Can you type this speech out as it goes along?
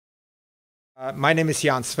My name is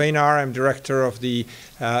Jan Svengar. I'm director of the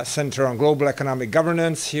Center on Global Economic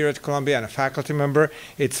Governance here at Columbia and a faculty member.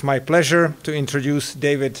 It's my pleasure to introduce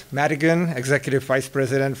David Madigan, Executive Vice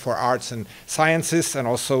President for Arts and Sciences and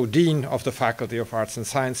also Dean of the Faculty of Arts and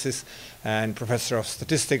Sciences and Professor of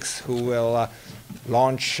Statistics, who will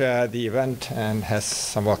launch the event and has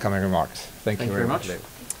some welcoming remarks. Thank you very much. David.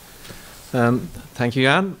 Thank you,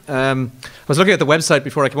 Jan. I was looking at the website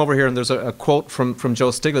before I came over here, and there's a quote from Joe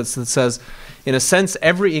Stiglitz that says, "In a sense,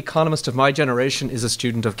 every economist of my generation is a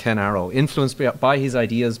student of Ken Arrow, influenced by his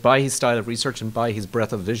ideas, by his style of research, and by his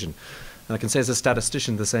breadth of vision." And I can say as a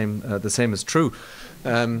statistician the same is true.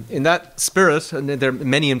 In that spirit, and there are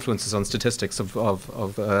many influences on statistics of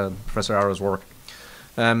Professor Arrow's work.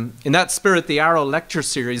 In that spirit, the Arrow Lecture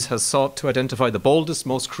Series has sought to identify the boldest,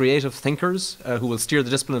 most creative thinkers who will steer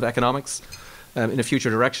the discipline of economics in a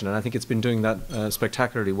future direction, and I think it's been doing that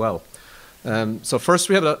spectacularly well. So first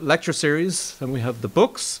we have a lecture series, then we have the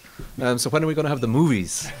books, so when are we going to have the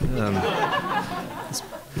movies?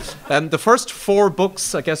 The first 4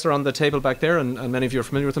 books, I guess, are on the table back there, and many of you are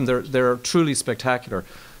familiar with them. They're truly spectacular.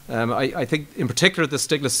 I think in particular the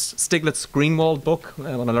Stiglitz Greenwald book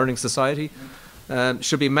on a learning society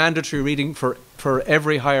should be mandatory reading for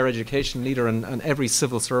every higher education leader and every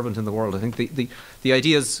civil servant in the world. I think the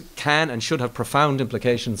ideas can and should have profound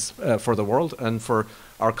implications for the world and for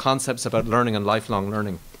our concepts about learning and lifelong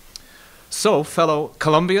learning. So, fellow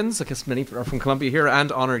Columbians, I guess many are from Columbia here,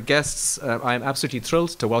 and honoured guests, I am absolutely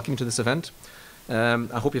thrilled to welcome you to this event.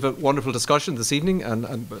 I hope you have a wonderful discussion this evening,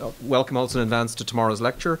 and welcome also in advance to tomorrow's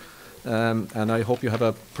lecture. And I hope you have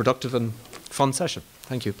a productive and fun session.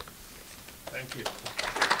 Thank you. Thank you.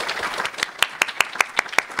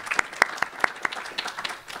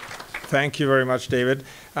 Thank you very much, David.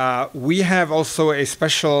 We have also a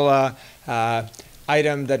special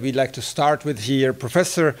item that we'd like to start with here.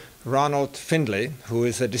 Professor Ronald Findlay, who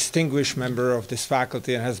is a distinguished member of this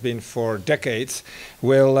faculty and has been for decades,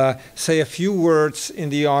 will say a few words in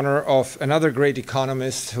the honor of another great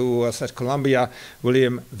economist who was at Columbia,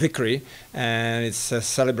 William Vickrey, and it's a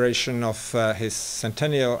celebration of his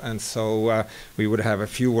centennial, and so we would have a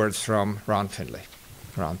few words from Ron Findlay.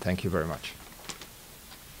 Ron, thank you very much.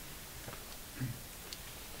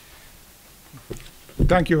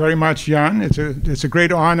 Thank you very much, Jan. It's a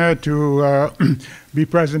great honor to be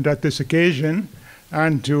present at this occasion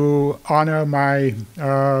and to honor my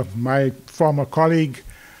my former colleague,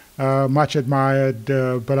 much admired,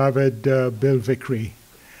 beloved Bill Vickrey.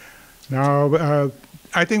 Now,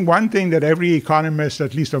 I think one thing that every economist,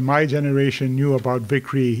 at least of my generation, knew about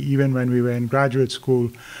Vickrey, even when we were in graduate school,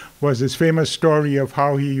 was his famous story of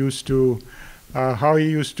how he used to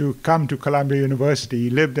come to Columbia University. He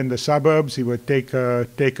lived in the suburbs. He would take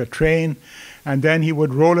a train, and then he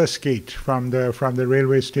would roller skate from the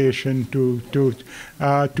railway station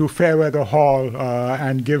to Fairweather Hall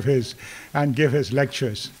and give his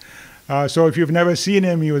lectures. So if you've never seen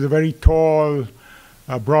him, he was a very tall,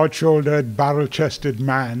 broad-shouldered, barrel-chested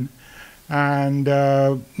man, and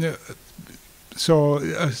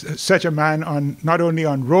such a man not only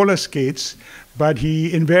on roller skates, but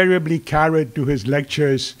he invariably carried to his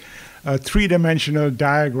lectures a 3-dimensional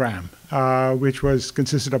diagram, which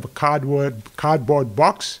consisted of a cardboard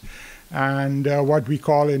box and what we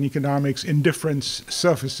call in economics indifference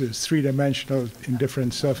surfaces, 3-dimensional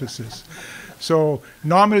indifference surfaces. So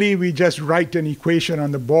normally we just write an equation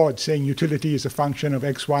on the board saying utility is a function of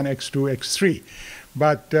x1, x2, x3.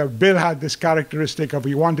 But Bill had this characteristic of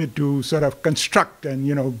he wanted to sort of construct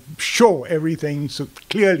and show everything so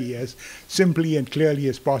clearly, as simply and clearly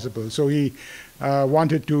as possible. So he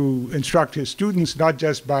wanted to instruct his students not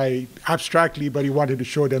just by abstractly, but he wanted to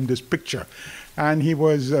show them this picture. And he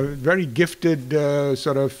was very gifted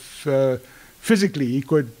physically. He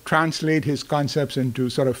could translate his concepts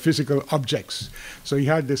into sort of physical objects. So he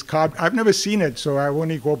had this card. I've never seen it, so I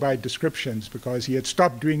only go by descriptions because he had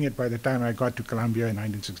stopped doing it by the time I got to Columbia in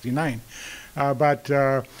 1969. But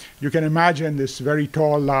you can imagine this very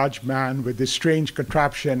tall, large man with this strange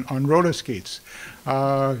contraption on roller skates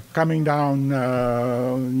coming down,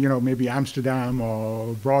 maybe Amsterdam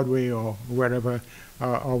or Broadway or wherever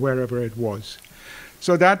it was.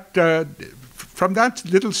 So that from that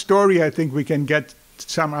little story, I think we can get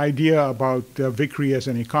some idea about Vickrey as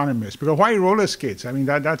an economist. Because why roller skates? I mean,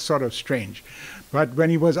 that's sort of strange. But when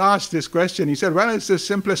he was asked this question, he said, well, it's the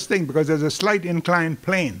simplest thing because there's a slight inclined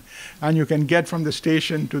plane, and you can get from the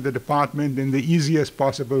station to the department in the easiest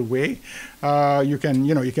possible way. You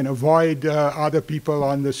can avoid other people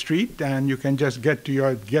on the street, and you can just get to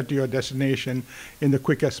your destination in the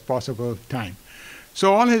quickest possible time.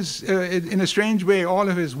 So all his, in a strange way, all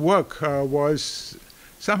of his work was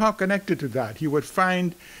somehow connected to that. He would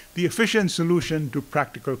find the efficient solution to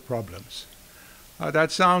practical problems.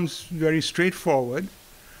 That sounds very straightforward,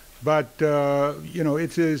 but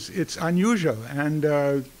it's unusual, and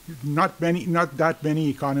not that many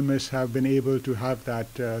economists have been able to have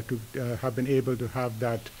that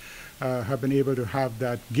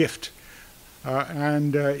gift.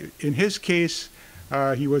 And in his case,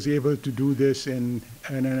 he was able to do this in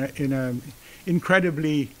an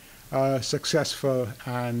incredibly successful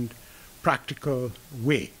and practical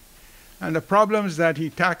way. And the problems that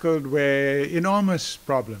he tackled were enormous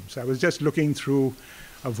problems. I was just looking through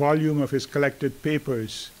a volume of his collected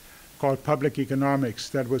papers called Public Economics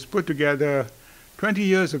that was put together 20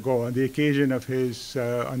 years ago on the occasion of his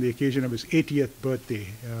 80th birthday.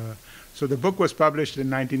 So the book was published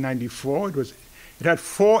in 1994. It had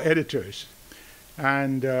 4 editors.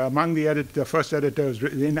 And among the first editors,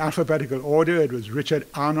 in alphabetical order, it was Richard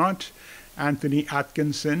Arnott, Anthony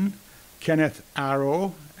Atkinson, Kenneth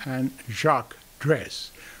Arrow, and Jacques Dress,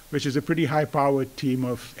 which is a pretty high-powered team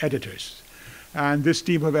of editors. And this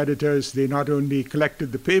team of editors, they not only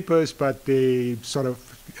collected the papers, but they sort of,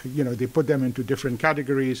 they put them into different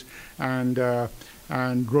categories and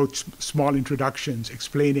wrote small introductions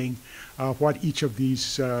explaining what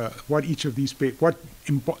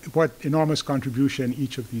enormous contribution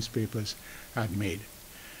each of these papers had made.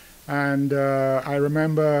 And I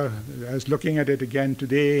remember I was looking at it again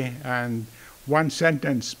today, and one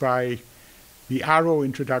sentence by the Arrow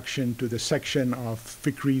introduction to the section of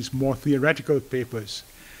Vickrey's more theoretical papers.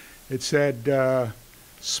 It said,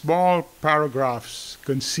 small paragraphs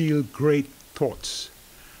conceal great thoughts.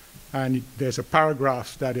 And there's a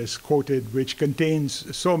paragraph that is quoted which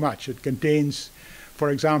contains so much. It contains,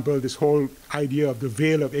 for example, this whole idea of the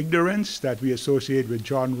veil of ignorance that we associate with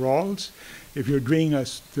John Rawls. If you're doing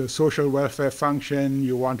the social welfare function,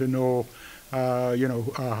 you want to know,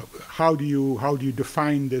 how do you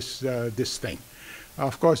define this thing?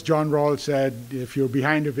 Of course, John Rawls said, if you're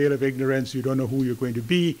behind a veil of ignorance, you don't know who you're going to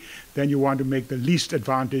be, then you want to make the least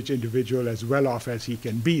advantaged individual as well off as he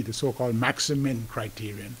can be, the so-called Maximin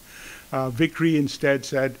criterion. Vickrey instead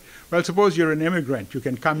said, well, suppose you're an immigrant. You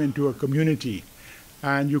can come into a community,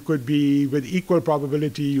 and you could be, with equal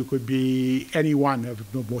probability, you could be any one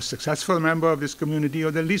of the most successful member of this community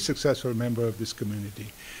or the least successful member of this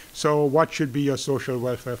community. So what should be your social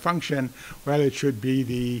welfare function? Well, it should be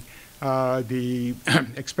the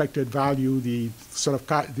expected value, the sort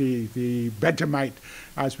of the Bentham,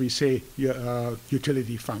 as we say,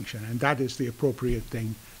 utility function, and that is the appropriate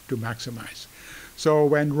thing to maximize. So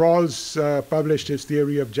when Rawls published his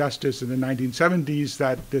theory of justice in the 1970s,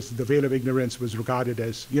 the veil of ignorance was regarded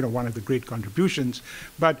as one of the great contributions,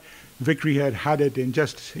 but Vickrey had it in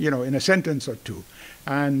just in a sentence or two,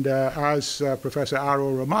 and as Professor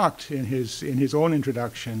Arrow remarked in his own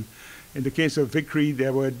introduction, in the case of Vickrey,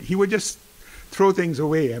 he would just throw things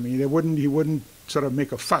away. I mean, he wouldn't sort of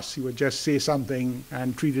make a fuss. He would just say something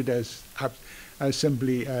and treat it as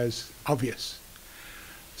simply as obvious.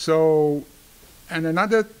 So, and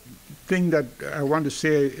another thing that I want to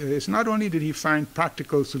say is not only did he find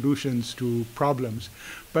practical solutions to problems,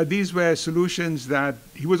 but these were solutions that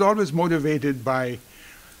he was always motivated by.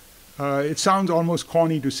 It sounds almost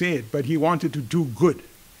corny to say it, but he wanted to do good.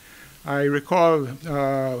 I recall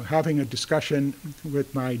having a discussion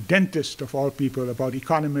with my dentist, of all people, about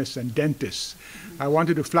economists and dentists. I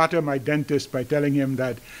wanted to flatter my dentist by telling him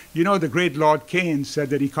that, the great Lord Keynes said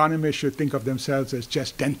that economists should think of themselves as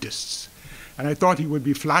just dentists. And I thought he would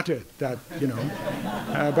be flattered that,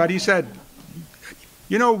 but he said,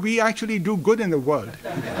 we actually do good in the world.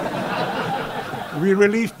 We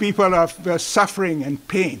relieve people of suffering and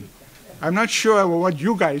pain. I'm not sure what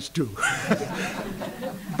you guys do.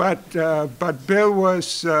 But Bill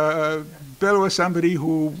was somebody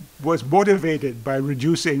who was motivated by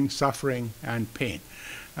reducing suffering and pain.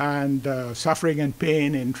 And suffering and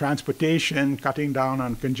pain in transportation, cutting down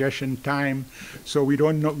on congestion time. So we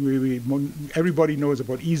don't know, everybody knows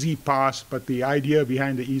about Easy Pass, but the idea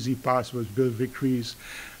behind the Easy Pass was Bill Vickrey's.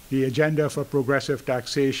 The agenda for progressive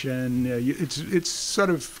taxation, it's sort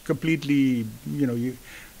of completely,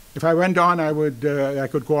 if I went on, I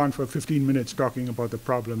could go on for 15 minutes talking about the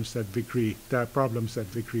problems that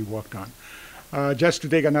Vickrey worked on. Just to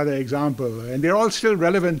take another example, and they're all still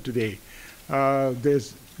relevant today.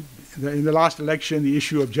 In the last election, the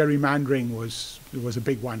issue of gerrymandering was a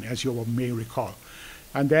big one, as you may recall.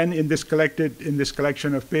 And then in this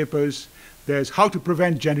collection of papers, there's how to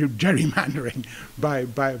prevent gerrymandering by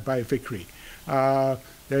Vickrey.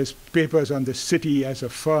 There's papers on the city as a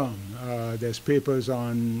firm. There's papers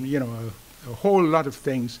on, a whole lot of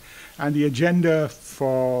things. And the agenda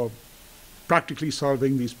for practically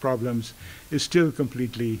solving these problems is still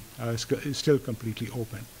completely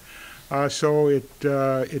open. So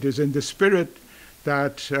it is in the spirit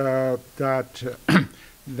that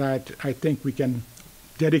that I think we can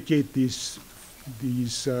dedicate these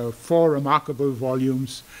 4 remarkable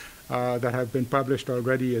volumes that have been published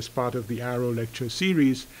already as part of the Arrow lecture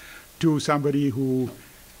series to somebody who,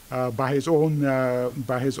 by his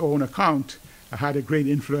own account, had a great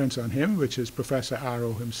influence on him, which is Professor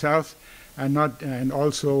Arrow himself, and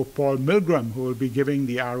also Paul Milgrom, who will be giving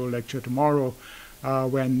the Arrow lecture tomorrow,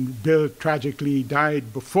 when Bill tragically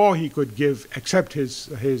died before he could accept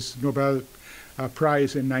his Nobel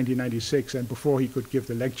Prize in 1996, and before he could give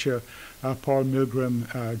the lecture, Paul Milgrom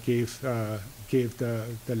gave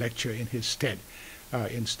the lecture in his stead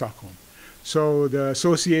in Stockholm. So the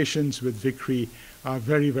associations with Vickrey are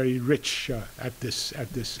very, very rich at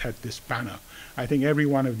this panel. I think every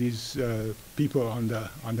one of these people on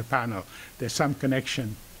the panel, there's some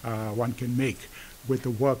connection one can make with the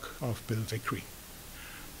work of Bill Vickrey.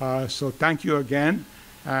 So thank you again,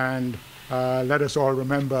 and let us all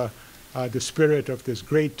remember the spirit of this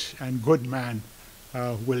great and good man,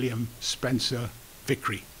 William Spencer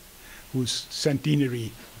Vickrey, whose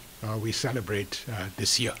centenary we celebrate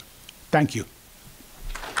this year. Thank you.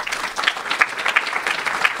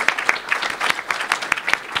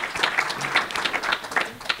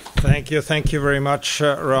 Thank you very much,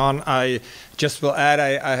 Ron. I just will add,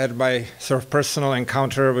 I had my sort of personal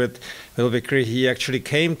encounter with Bill Vickrey. He actually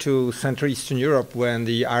came to Central Eastern Europe when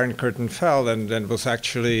the Iron Curtain fell, and was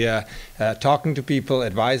actually talking to people,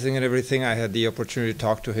 advising and everything. I had the opportunity to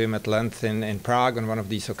talk to him at length in Prague on one of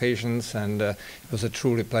these occasions, and it was a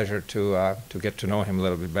truly pleasure to get to know him a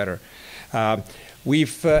little bit better.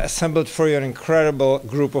 We've assembled for you an incredible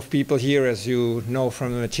group of people here, as you know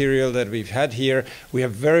from the material that we've had here. We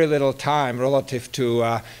have very little time relative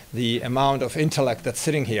to the amount of intellect that's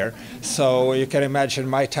sitting here. So you can imagine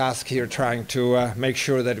my task here trying to make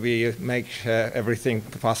sure that we make everything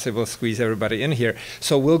possible, squeeze everybody in here.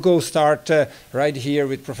 So we'll go start right here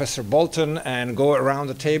with Professor Bolton and go around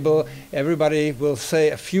the table. Everybody will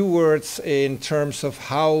say a few words in terms of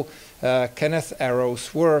how Kenneth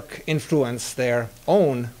Arrow's work influenced their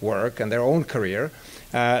own work and their own career.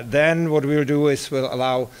 Then what we'll do is we'll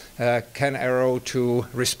allow Ken Arrow to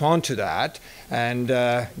respond to that and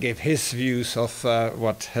give his views of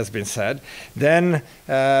what has been said. Then,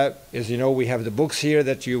 as you know, we have the books here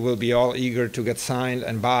that you will be all eager to get signed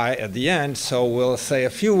and buy at the end. So we'll say a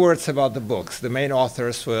few words about the books. The main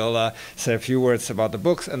authors will say a few words about the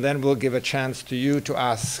books, and then we'll give a chance to you to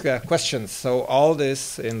ask questions. So all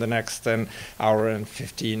this in the next hour and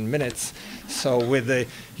 15 minutes. So with the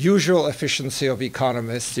usual efficiency of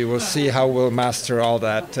economists, you will see how we'll master all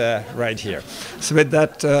that right here. So with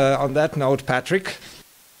that, on that note, Patrick.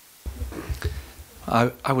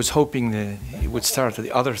 I was hoping that it would start at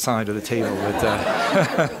the other side of the table,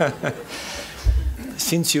 but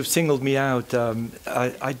since you've singled me out,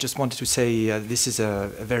 I just wanted to say this is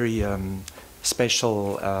a very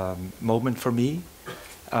special moment for me.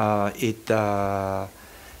 It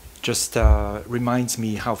just reminds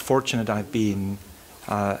me how fortunate I've been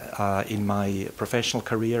in my professional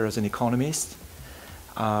career as an economist.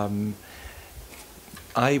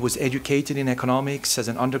 I was educated in economics as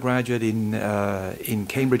an undergraduate in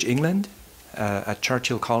Cambridge, England, at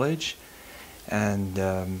Churchill College, and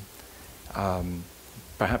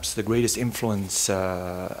perhaps the greatest influence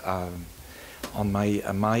on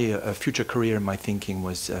my future career and my thinking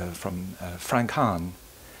was from Frank Hahn.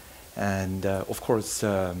 And of course,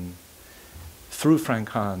 through Frank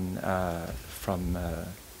Hahn, from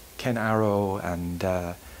Ken Arrow and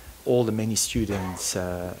all the many students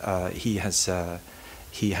he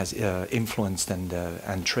has influenced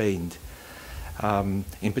and trained.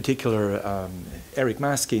 In particular, Eric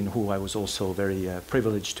Maskin, who I was also very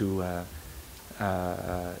privileged to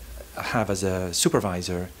have as a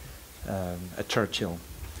supervisor at Churchill.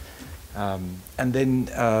 And then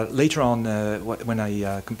later on, when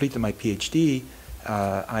I completed my PhD,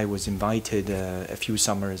 I was invited a few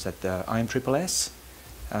summers at the IMSS,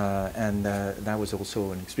 and that was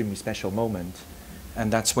also an extremely special moment. And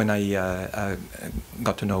that's when I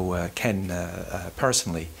got to know Ken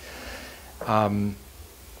personally.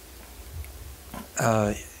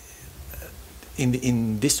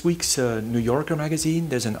 In this week's New Yorker magazine,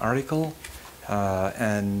 there's an article,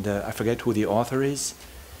 and I forget who the author is,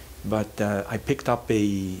 but I picked up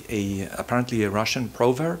apparently a Russian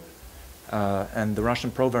proverb, and the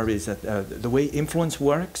Russian proverb is that the way influence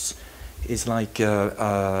works is like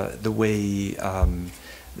the way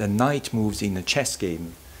the knight moves in a chess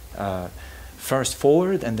game, first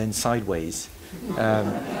forward and then sideways.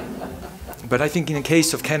 But I think in the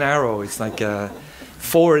case of Ken Arrow, it's like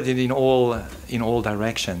forwarded in all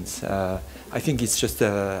directions. I think it's just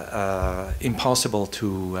impossible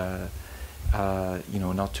to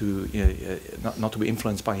not to be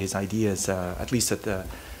influenced by his ideas, at least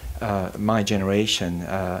at my generation.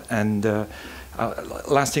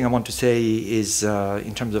 Last thing I want to say is,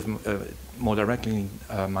 in terms of more directly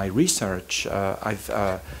my research, I've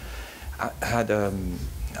had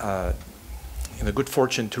the good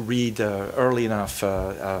fortune to read early enough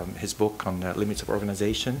his book on limits of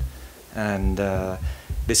organization, and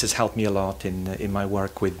this has helped me a lot in my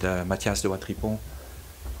work with Mathias de Watripon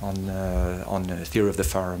on theory of the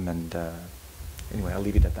firm. And anyway, I'll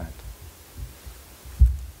leave it at that.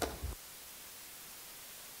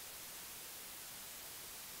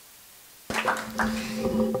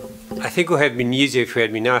 I think it would have been easier if we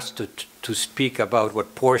had been asked to speak about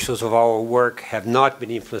what portions of our work have not been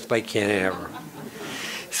influenced by Ken Arrow.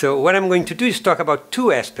 So what I'm going to do is talk about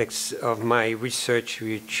two aspects of my research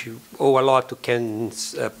which owe a lot to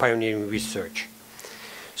Ken's pioneering research.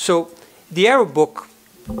 So the Arrow book,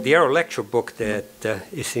 the Arrow lecture book that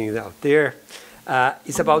is sitting out there,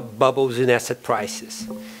 is about bubbles in asset prices.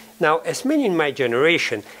 Now, as many in my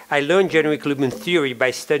generation, I learned general equilibrium theory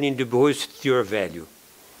by studying Du Bois' theory of value.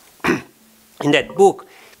 In that book,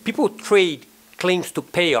 people trade claims to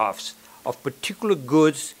payoffs of particular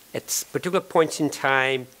goods at particular points in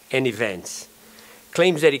time and events.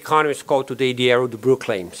 Claims that economists call today the Arrow-Debreu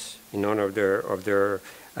claims, in honor of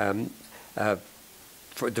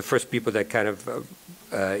for the first people that kind of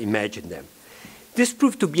imagined them. This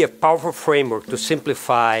proved to be a powerful framework to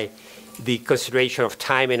simplify the consideration of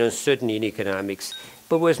time and uncertainty in economics,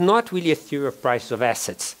 but was not really a theory of prices of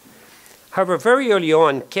assets. However, very early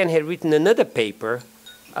on, Ken had written another paper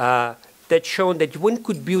that showed that one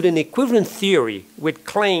could build an equivalent theory with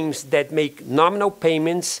claims that make nominal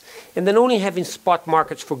payments and then only having spot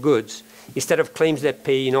markets for goods instead of claims that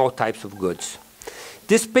pay in all types of goods.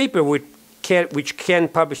 This paper, which Ken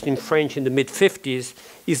published in French in the mid-50s,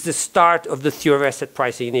 is the start of the theory of asset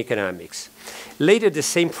pricing in economics. Later, the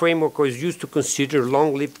same framework was used to consider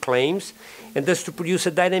long-lived claims and thus to produce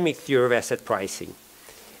a dynamic theory of asset pricing.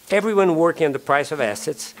 Everyone working on the price of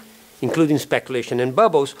assets, including speculation and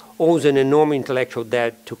bubbles, owes an enormous intellectual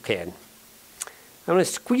debt to Ken. I'm going to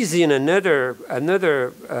squeeze in another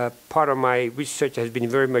part of my research that has been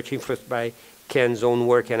very much influenced by Ken's own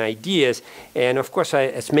work and ideas. And of course,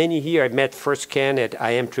 as many here, I met first Ken at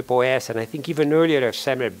IMSSS, and I think even earlier at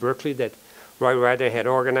Sam at Berkeley that Roy Ryder had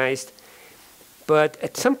organized. But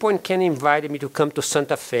at some point, Ken invited me to come to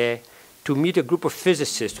Santa Fe to meet a group of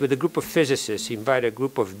physicists. With a group of physicists, he invited a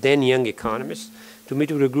group of then young economists to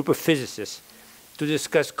meet with a group of physicists to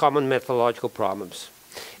discuss common methodological problems.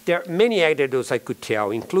 There are many anecdotes I could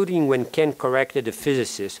tell, including when Ken corrected a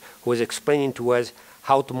physicist who was explaining to us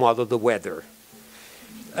how to model the weather.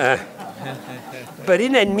 But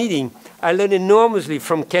in that meeting, I learned enormously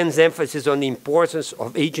from Ken's emphasis on the importance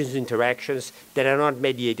of agents' interactions that are not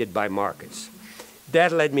mediated by markets.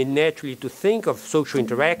 That led me naturally to think of social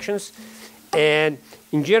interactions and,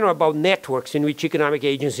 in general, about networks in which economic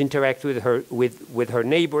agents interact with her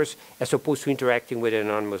neighbors as opposed to interacting with an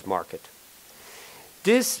anonymous market.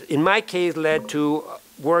 This, in my case, led to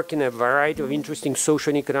work in a variety of interesting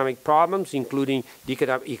social and economic problems, including the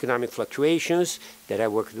economic fluctuations that I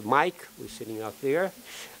worked with Mike, who's sitting out there,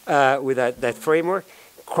 with that framework,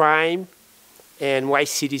 crime, and why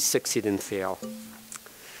cities succeed and fail.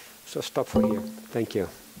 So I'll stop for here. Thank you.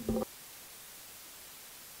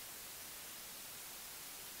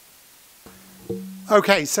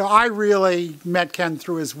 Okay, so I really met Ken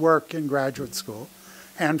through his work in graduate school.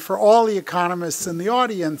 And for all the economists in the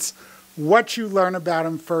audience, what you learn about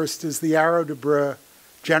him first is the Arrow-Debreu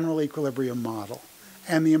general equilibrium model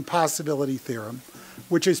and the impossibility theorem,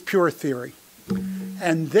 which is pure theory.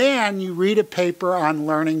 And then you read a paper on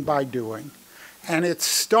learning by doing. And it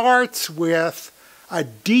starts with a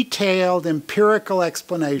detailed empirical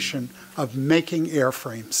explanation of making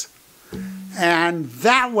airframes. And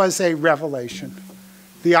that was a revelation.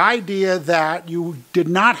 The idea that you did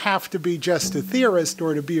not have to be just a theorist,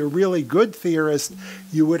 or to be a really good theorist,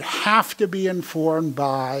 you would have to be informed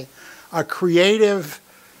by a creative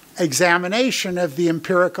examination of the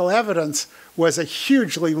empirical evidence, was a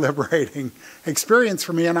hugely liberating experience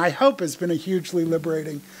for me, and I hope has been a hugely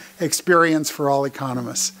liberating experience for all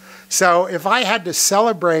economists. So if I had to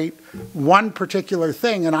celebrate one particular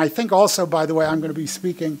thing, and I think also, by the way, I'm going to be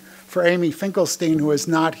speaking for Amy Finkelstein, who is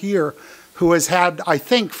not here, who has had, I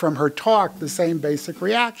think, from her talk, the same basic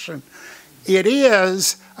reaction. It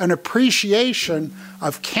is an appreciation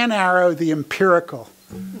of Ken Arrow, the empirical,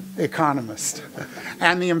 economist.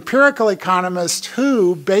 And the empirical economist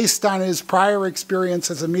who, based on his prior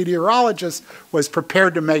experience as a meteorologist, was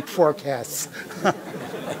prepared to make forecasts.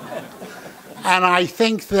 And I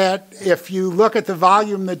think that if you look at the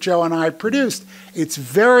volume that Joe and I produced, it's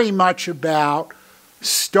very much about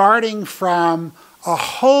starting from a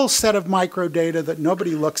whole set of microdata that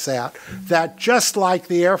nobody looks at, that just like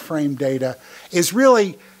the airframe data, is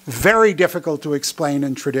really very difficult to explain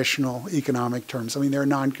in traditional economic terms. I mean, there are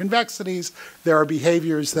non-convexities, there are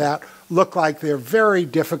behaviors that look like they're very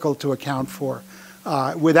difficult to account for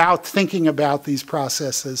without thinking about these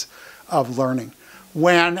processes of learning.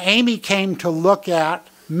 When Amy came to look at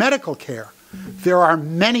medical care, there are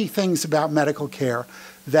many things about medical care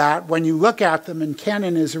that when you look at them, and Ken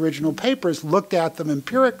in his original papers looked at them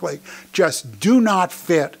empirically, just do not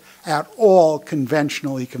fit at all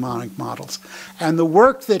conventional economic models. And the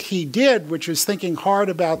work that he did, which is thinking hard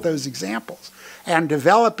about those examples and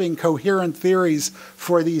developing coherent theories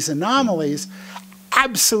for these anomalies,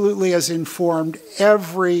 absolutely has informed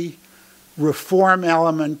every reform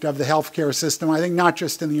element of the healthcare system, I think not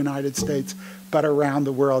just in the United States, but around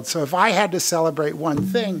the world. So if I had to celebrate one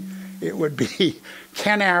thing, it would be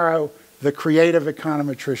Ken Arrow, the creative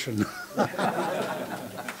econometrician.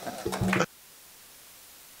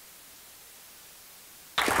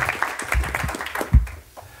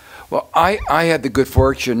 Well, I had the good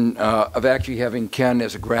fortune of actually having Ken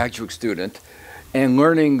as a graduate student and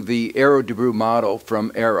learning the Arrow-Debreu model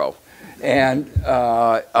from Arrow. And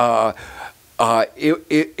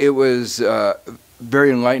it was very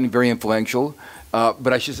enlightening, very influential.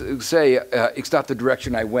 But I should say it's not the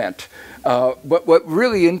direction I went. But what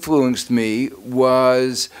really influenced me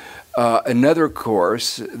was another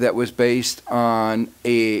course that was based on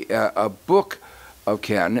a book of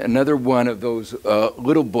Ken, another one of those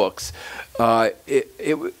little books.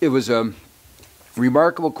 It was a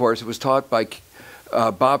remarkable course. It was taught by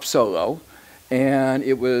Bob Solow, and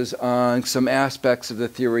it was on some aspects of the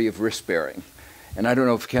theory of risk-bearing. And I don't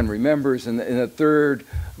know if Ken remembers, in the third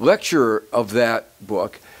lecture of that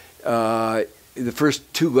book, the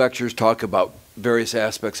first two lectures talk about various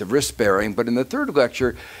aspects of risk-bearing, but in the third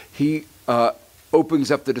lecture, he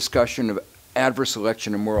opens up the discussion of adverse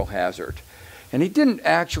selection and moral hazard. And he didn't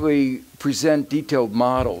actually present detailed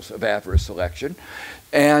models of adverse selection.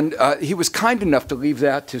 And he was kind enough to leave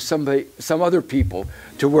that to some other people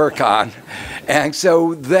to work on. And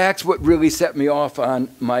so that's what really set me off on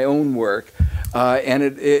my own work. And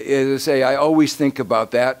as I say, I always think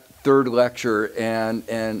about that third lecture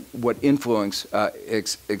and what influence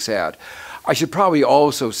it's had. I should probably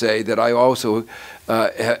also say that I also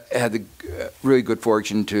had the really good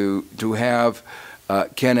fortune to have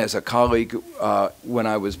Ken as a colleague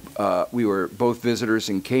when we were both visitors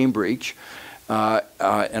in Cambridge.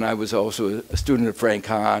 And I was also a student of Frank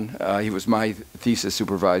Hahn. He was my thesis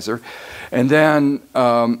supervisor. And then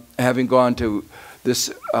having gone to this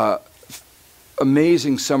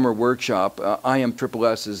amazing summer workshop,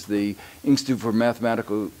 IMSSS is the Institute for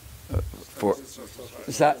Mathematical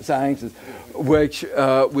Sciences, which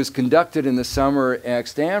was conducted in the summer at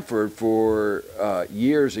Stanford for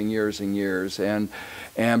years and years and years, and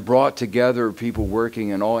brought together people working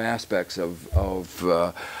in all aspects of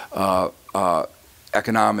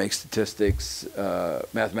economics, statistics,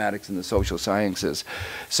 mathematics, and the social sciences.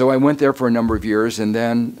 So I went there for a number of years, and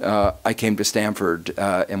then I came to Stanford,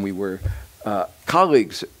 and we were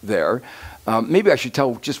colleagues there. Maybe I should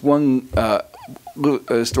tell just one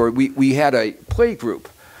story. We had a play group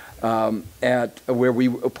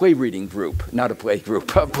a play reading group, not a play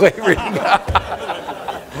group, a play reading.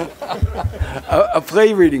 A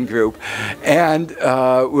play reading group, and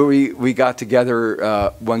where we got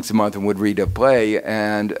together once a month and would read a play.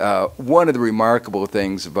 And one of the remarkable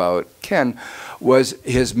things about Ken was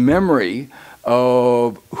his memory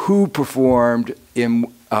of who performed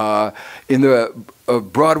in the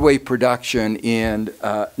Broadway production in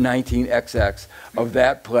 19XX of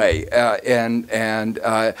that play, and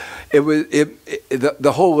it was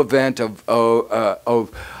the whole event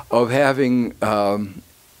of having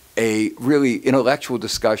a really intellectual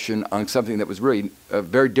discussion on something that was really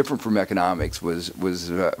very different from economics was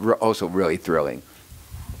also really thrilling.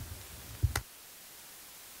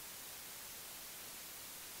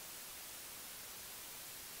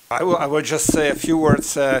 I will just say a few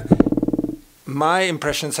words. My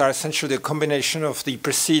impressions are essentially a combination of the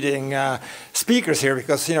preceding speakers here,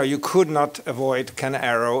 because you could not avoid Ken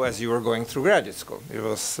Arrow as you were going through graduate school. It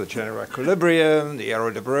was the general equilibrium, the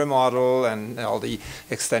Arrow-Debreu model, and all the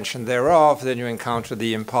extension thereof. Then you encounter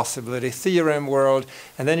the impossibility theorem world,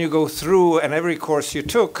 and then you go through, and every course you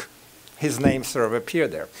took, his name sort of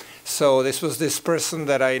appeared there. So this was this person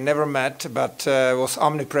that I never met, but was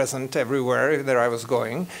omnipresent everywhere that I was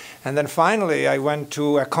going. And then finally, I went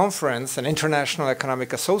to a conference, an International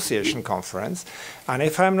Economic Association conference. And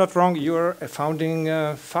if I'm not wrong, you're a founding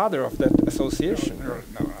father of that association.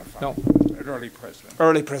 No. Early president.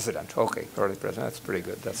 Early president. Okay, early president. That's pretty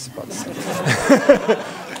good. That's about the same.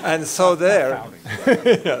 And so there,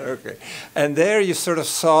 yeah, okay. And there you sort of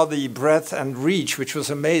saw the breadth and reach, which was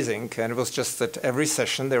amazing. And it was just that every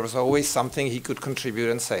session there was always something he could contribute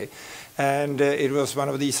and say. And it was one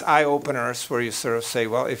of these eye-openers where you sort of say,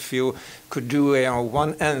 well, if you could do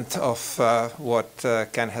 1/10 of what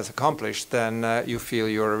Ken has accomplished, then you feel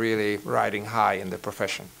you're really riding high in the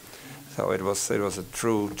profession. So it was a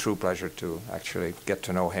true pleasure to actually get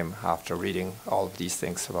to know him after reading all of these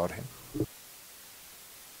things about him.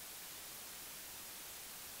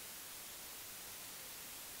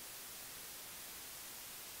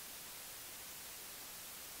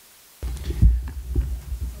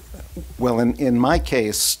 Well, in my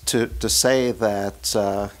case, to say that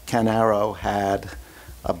Ken Arrow had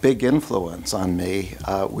a big influence on me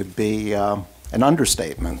would be an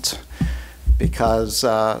understatement, because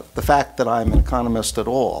the fact that I'm an economist at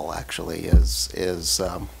all actually is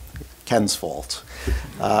Ken's fault.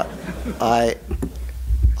 I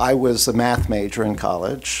was a math major in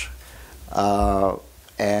college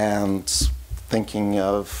and thinking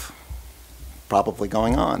of probably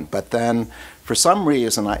going on, but then for some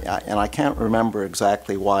reason, and I can't remember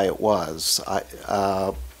exactly why it was,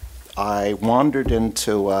 I wandered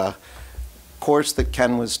into a course that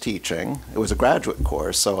Ken was teaching. It was a graduate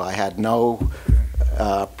course, so I had no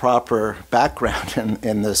proper background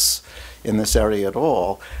in this area at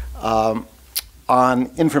all, on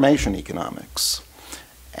information economics.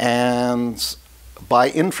 And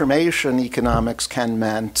by information economics, Ken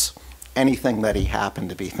meant anything that he happened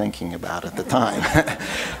to be thinking about at the time.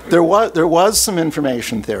 There was some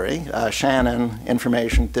information theory, Shannon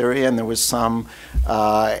information theory, and there was some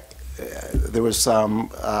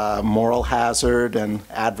moral hazard and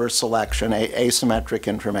adverse selection, asymmetric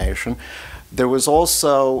information. There was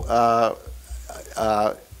also,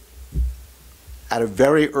 at a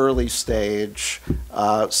very early stage,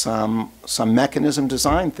 some mechanism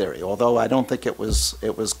design theory, although I don't think it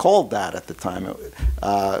was called that at the time.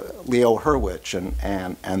 Leo Hurwitz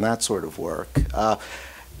and that sort of work.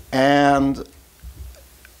 And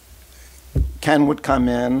Ken would come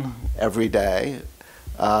in every day.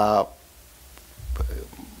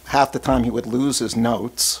 Half the time he would lose his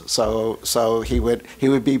notes, so he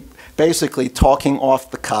would be basically talking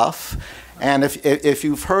off the cuff. And if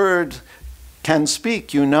you've heard Ken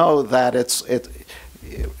speak, you know that it's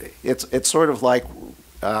sort of like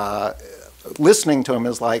listening to him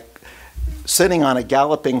is like sitting on a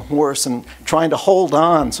galloping horse and trying to hold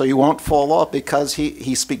on so you won't fall off, because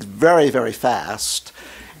he speaks very, very fast.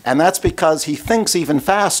 And that's because he thinks even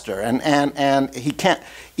faster, and he can't,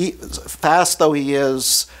 fast though he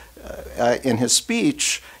is in his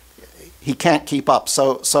speech, he can't keep up.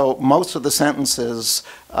 So most of the sentences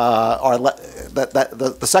are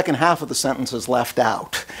the second half of the sentence is left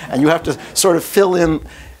out, and you have to sort of fill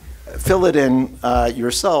it in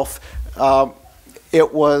yourself.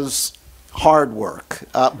 It was hard work,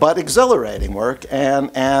 but exhilarating work,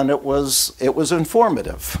 and it was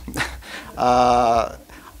informative.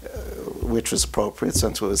 Which was appropriate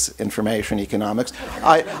since it was information economics.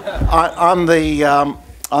 On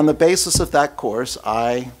the basis of that course,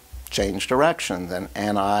 I changed directions,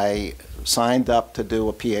 and I signed up to do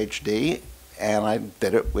a PhD, and I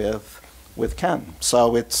did it with Ken.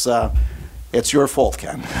 So it's your fault,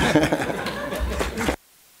 Ken.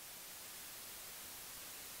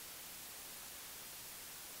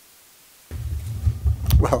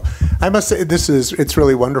 Well, I must say it's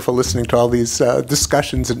really wonderful listening to all these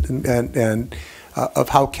discussions and of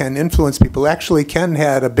how Ken influenced people. Actually, Ken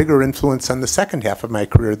had a bigger influence on the second half of my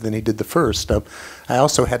career than he did the first. I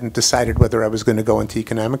also hadn't decided whether I was going to go into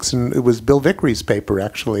economics, and it was Bill Vickrey's paper,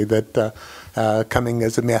 actually, that coming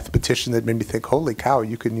as a mathematician, that made me think, holy cow,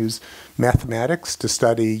 you can use mathematics to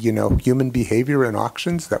study, human behavior in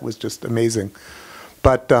auctions. That was just amazing.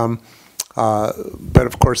 But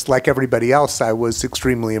of course, like everybody else, I was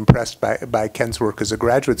extremely impressed by Ken's work as a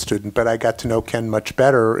graduate student, but I got to know Ken much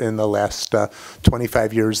better in the last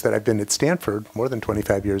 25 years that I've been at Stanford, more than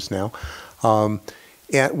 25 years now. And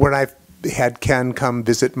when I've had Ken come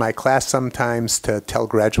visit my class sometimes to tell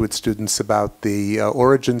graduate students about the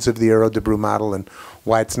origins of the Arrow-Debreu model and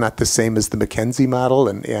why it's not the same as the McKenzie model,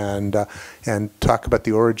 and talk about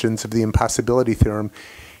the origins of the impossibility theorem.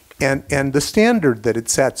 And the standard that it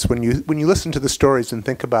sets when you listen to the stories and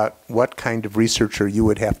think about what kind of researcher you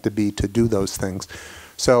would have to be to do those things.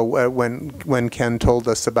 So when Ken told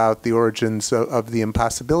us about the origins of the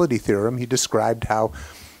impossibility theorem, he described how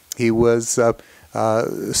he was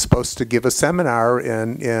supposed to give a seminar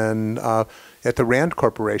at the Rand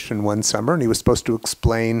Corporation one summer, and he was supposed to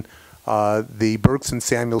explain the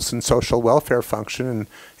Bergson-Samuelson social welfare function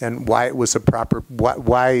and why it was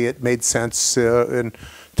why it made sense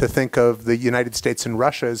to think of the United States and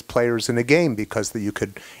Russia as players in a game, because you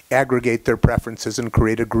could aggregate their preferences and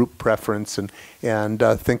create a group preference and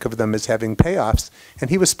think of them as having payoffs. And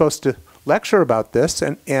he was supposed to lecture about this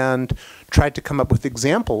and tried to come up with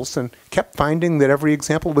examples and kept finding that every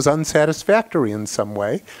example was unsatisfactory in some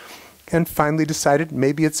way, and finally decided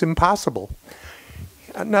maybe it's impossible.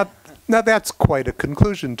 Now that's quite a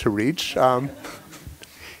conclusion to reach, and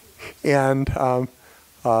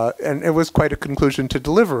it was quite a conclusion to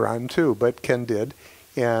deliver on too. But Ken did,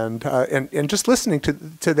 and just listening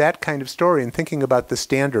to that kind of story and thinking about the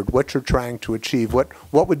standard, what you're trying to achieve, what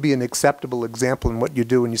would be an acceptable example, and what you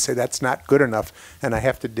do when you say that's not good enough, and I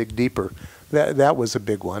have to dig deeper. That was a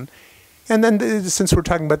big one. And then, since we're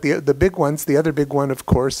talking about the big ones, the other big one, of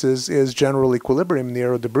course, is general equilibrium, the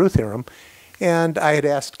Arrow-Debreu theorem. And I had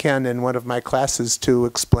asked Ken in one of my classes to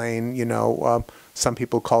explain, some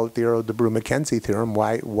people call it the Arrow-Debreu-Mackenzie theorem.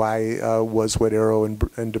 Why was what Arrow and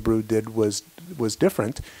Debreu did was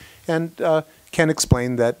different? And Ken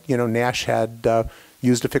explained that Nash had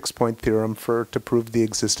used a fixed point theorem to prove the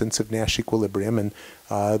existence of Nash equilibrium, and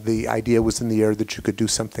the idea was in the air that you could do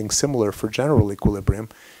something similar for general equilibrium,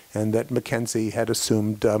 and that Mackenzie had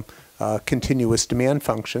assumed continuous demand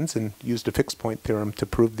functions and used a fixed point theorem to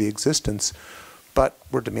prove the existence. But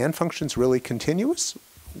were demand functions really continuous?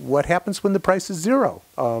 What happens when the price is zero?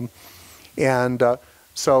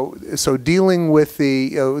 So dealing with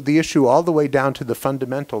the issue all the way down to the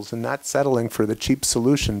fundamentals and not settling for the cheap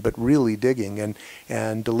solution, but really digging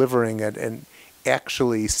and delivering an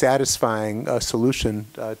actually satisfying solution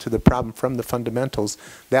to the problem from the fundamentals,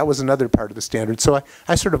 that was another part of the standard. So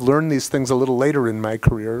I sort of learned these things a little later in my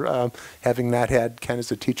career, having not had Ken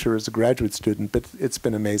as a teacher as a graduate student, but it's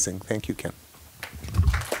been amazing. Thank you, Ken.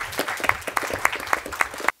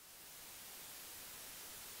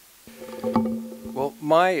 Well,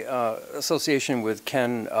 my association with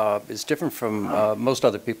Ken is different from most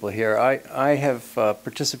other people here. I have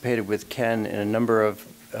participated with Ken in a number of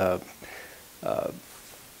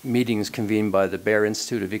meetings convened by the Baer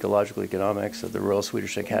Institute of Ecological Economics of the Royal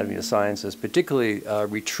Swedish Academy of Sciences. Particularly,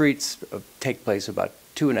 retreats take place about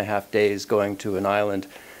 2.5 days going to an island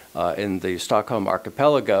in the Stockholm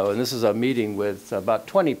archipelago. And this is a meeting with about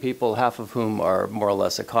 20 people, half of whom are more or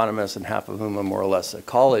less economists and half of whom are more or less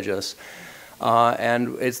ecologists.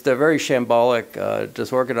 And it's the very shambolic,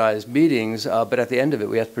 disorganized meetings, but at the end of it,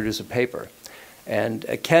 we have to produce a paper. And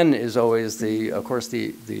Ken is always of course,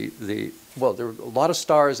 well, there are a lot of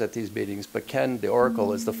stars at these meetings, but Ken, the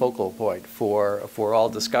oracle, is the focal point for all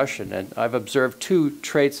discussion. And I've observed two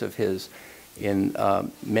traits of his in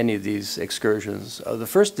many of these excursions. The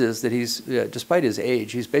first is that he's, despite his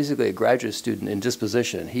age, he's basically a graduate student in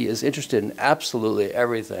disposition. He is interested in absolutely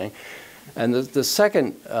everything. And the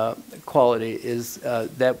second quality is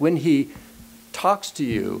that when he talks to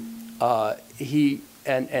you, he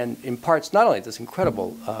imparts not only this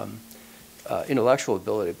incredible intellectual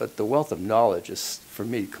ability, but the wealth of knowledge is, for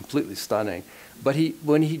me, completely stunning. But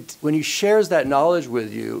when he shares that knowledge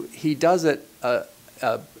with you, he does it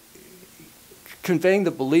conveying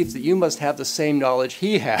the belief that you must have the same knowledge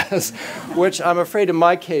he has, which I'm afraid in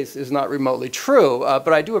my case is not remotely true,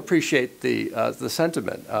 but I do appreciate the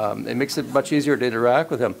sentiment. It makes it much easier to interact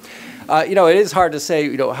with him. It is hard to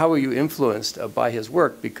say, how were you influenced by his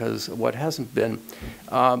work, because what hasn't been.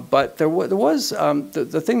 But there was,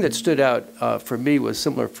 the thing that stood out for me was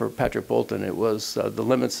similar for Patrick Bolton. It was The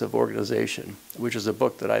Limits of Organization, which is a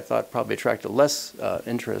book that I thought probably attracted less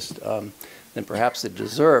interest than perhaps it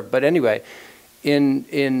deserved. But anyway,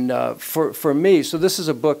 for me, so this is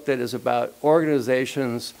a book that is about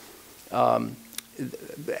organizations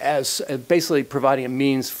as basically providing a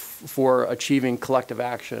means for achieving collective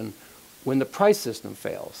action when the price system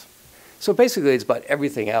fails. So basically it's about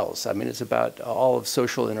everything else. I mean, it's about all of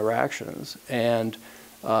social interactions. And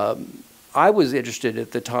I was interested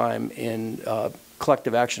at the time in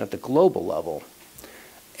collective action at the global level.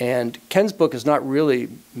 And Ken's book is not really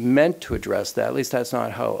meant to address that. At least that's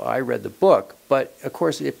not how I read the book. But of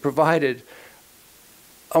course, it provided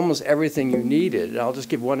almost everything you needed. And I'll just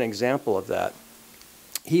give one example of that.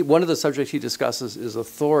 One of the subjects he discusses is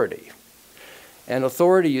authority. And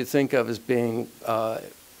authority you think of as being an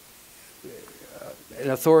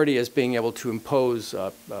authority as being able to impose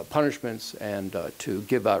punishments and to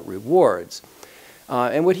give out rewards.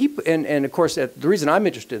 And of course, the reason I'm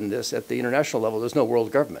interested in this at the international level, there's no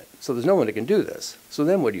world government, so there's no one that can do this. So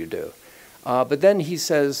then what do you do? But then he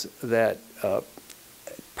says that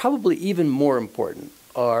probably even more important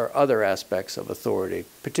are other aspects of authority,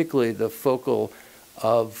 particularly the focal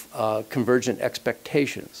of convergent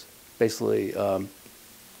expectations, basically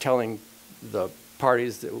telling the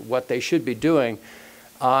parties what they should be doing,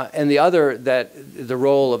 and the other, that the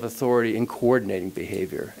role of authority in coordinating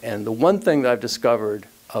behavior. And the one thing that I've discovered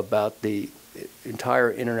about the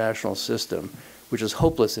entire international system, which is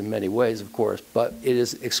hopeless in many ways, of course, but it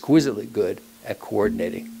is exquisitely good at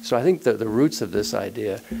coordinating. So I think that the roots of this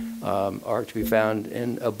idea are to be found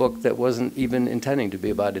in a book that wasn't even intending to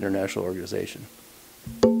be about international organization.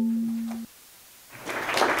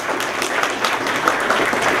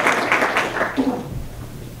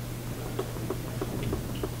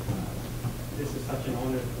 This is such an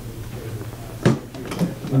honor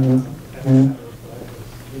for me to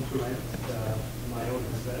influence my own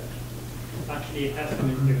research. Actually, it has come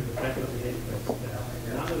into the practice of interest.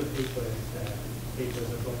 None of the papers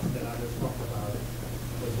or books that I just talked about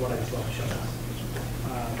was what I saw shows.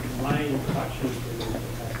 My introduction to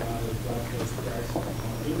Ronald was first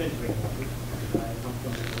inventory model. I come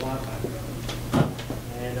from a law background,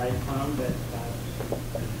 and I found that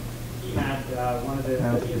he had one of the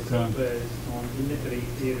earliest papers on inventory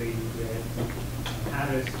theory with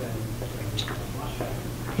Harris and Marshall,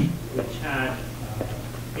 which had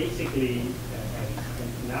basically an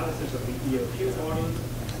analysis of the EOQ model,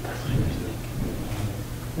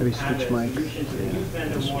 had a solution to the new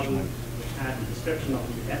vendor model, which had a description of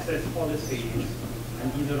the SS policies,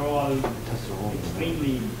 and these are all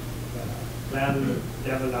extremely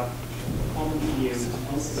well-developed, commonly used,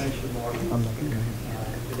 unconventional models in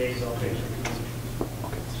today's operation.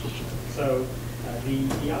 So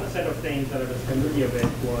the other set of things that I was familiar with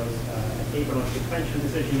was a paper on sequential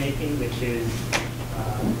decision making, which is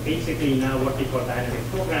basically now what we call dynamic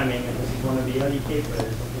programming, and this is one of the early papers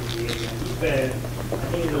of the area. These were, I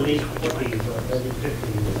think, in the late 40s or early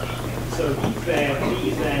 50s. So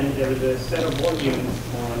these and there was a set of volumes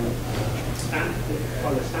on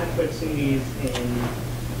called the Stanford series in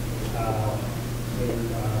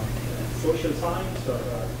social science, or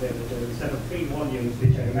there was a set of 3 volumes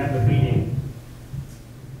which I remember reading.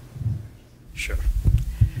 Sure.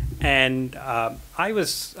 And I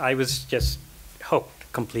was just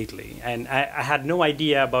hooked completely, and I had no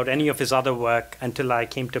idea about any of his other work until I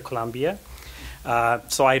came to Columbia.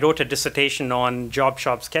 So I wrote a dissertation on job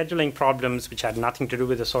shop scheduling problems, which had nothing to do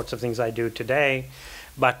with the sorts of things I do today.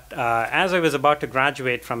 But as I was about to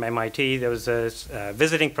graduate from MIT, there was a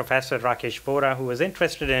visiting professor, Rakesh Vora, who was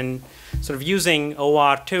interested in sort of using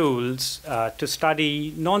OR tools to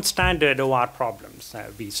study non-standard OR problems.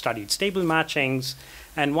 We studied stable matchings,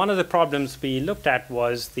 and one of the problems we looked at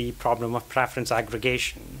was the problem of preference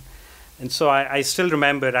aggregation. And so I still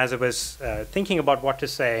remember, as I was thinking about what to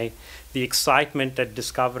say, the excitement at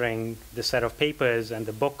discovering the set of papers and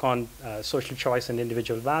the book on social choice and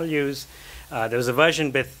individual values. There was a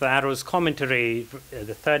version with Arrow's commentary,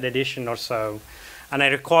 the 3rd edition or so, and I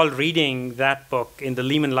recall reading that book in the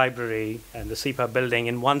Lehman Library and the SEPA building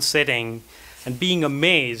in one sitting and being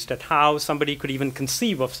amazed at how somebody could even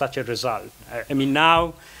conceive of such a result. I mean,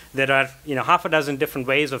 now there are half a dozen different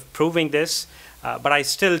ways of proving this, but I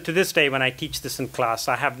still, to this day, when I teach this in class,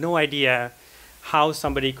 I have no idea how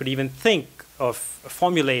somebody could even think of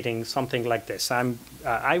formulating something like this.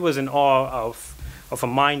 I was in awe of a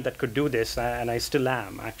mind that could do this, and I still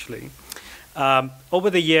am, actually. Over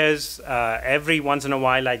the years, every once in a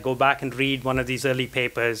while, I go back and read one of these early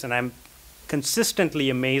papers, and I'm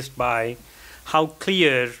consistently amazed by how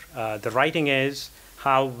clear the writing is,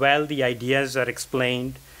 how well the ideas are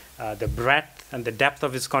explained, the breadth and the depth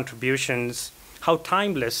of his contributions, how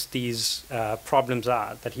timeless these problems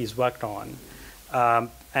are that he's worked on. And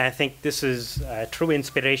I think this is a true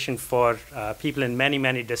inspiration for people in many,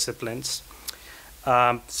 many disciplines.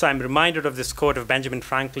 So I'm reminded of this quote of Benjamin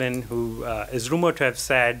Franklin, who is rumored to have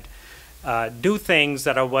said, do things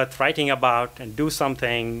that are worth writing about, and do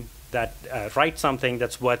something that, write something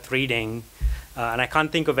that's worth reading. And I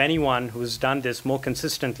can't think of anyone who's done this more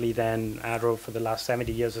consistently than Arrow for the last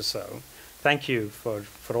 70 years or so. Thank you for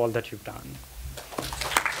all that you've done.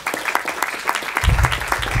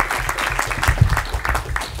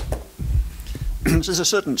 There's a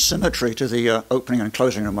certain symmetry to the opening and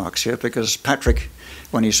closing remarks here, because Patrick,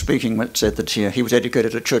 when he's speaking, said that he was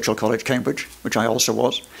educated at Churchill College, Cambridge, which I also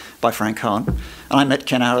was, by Frank Hahn. And I met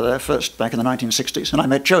Ken Arrow there first, back in the 1960s, and I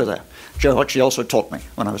met Joe there. Joe actually also taught me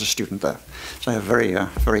when I was a student there. So I have a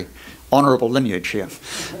very honourable lineage here.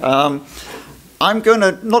 I'm going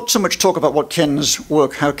to not so much talk about what Ken's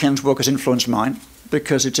work, how Ken's work has influenced mine,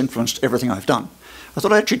 because it's influenced everything I've done. I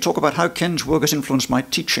thought I'd actually talk about how Ken's work has influenced my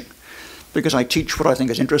teaching, because I teach what I think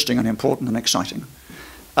is interesting and important and exciting.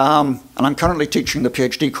 And I'm currently teaching the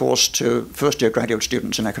PhD course to first-year graduate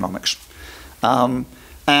students in economics.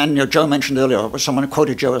 And Joe mentioned earlier, someone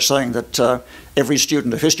quoted Joe as saying that every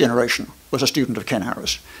student of his generation was a student of Ken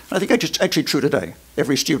Arrow's. And I think it's actually true today.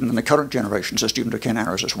 Every student in the current generation is a student of Ken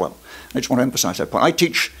Arrow's as well. I just want to emphasize that point. I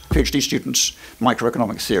teach PhD students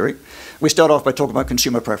microeconomic theory. We start off by talking about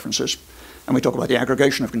consumer preferences, and we talk about the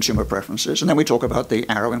aggregation of consumer preferences, and then we talk about the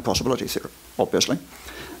Arrow impossibility theory, obviously.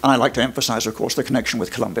 And I like to emphasize, of course, the connection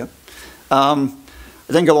with Columbia.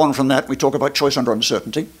 Then go on from that, we talk about choice under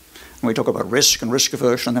uncertainty. And we talk about risk and risk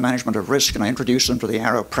aversion and the management of risk, and I introduce them to the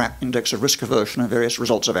Arrow-Pratt index of risk aversion and various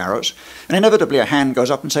results of arrows. And inevitably a hand goes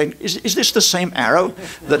up and says, is this the same Arrow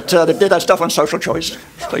that did that stuff on social choice?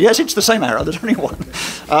 So yes, it's the same Arrow, there's only one.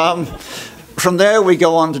 From there we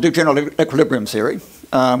go on to do general equilibrium theory.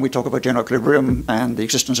 We talk about general equilibrium and the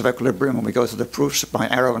existence of equilibrium, and we go through the proofs by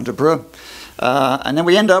Arrow and de Breu. And then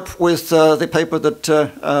we end up with the paper that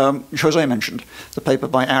José mentioned, the paper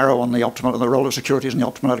by Arrow on the role of securities and the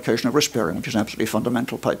optimal allocation of risk bearing, which is an absolutely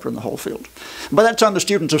fundamental paper in the whole field. And by that time, the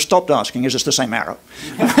students have stopped asking, is this the same Arrow?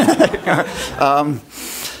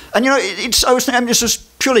 And this is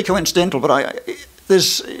purely coincidental, but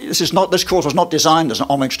this course was not designed as an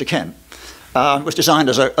homage to Ken. It was designed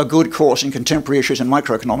as a good course in contemporary issues in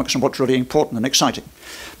microeconomics and what's really important and exciting.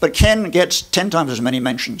 But Ken gets 10 times as many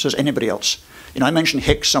mentions as anybody else. I mentioned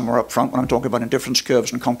Hicks somewhere up front when I'm talking about indifference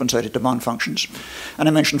curves and compensated demand functions. And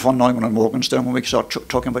I mentioned von Neumann and Morgenstern when we start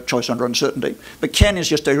talking about choice under uncertainty. But Ken is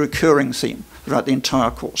just a recurring theme throughout the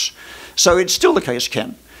entire course. So it's still the case,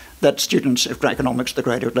 Ken, that students of economics at the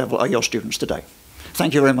graduate level are your students today.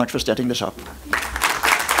 Thank you very much for setting this up.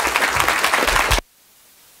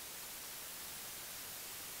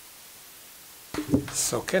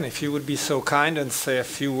 So Ken, if you would be so kind and say a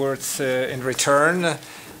few words in return.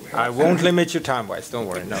 I won't limit you time-wise, don't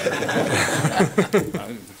worry. No. There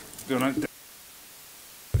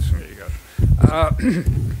you go.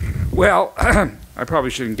 Well, I probably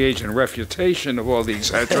should engage in a refutation of all the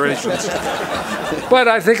exaggerations, but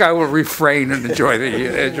I think I will refrain and enjoy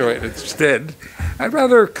it instead. I'd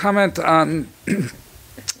rather comment on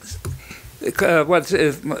what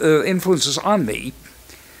influences on me,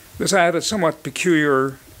 because I had a somewhat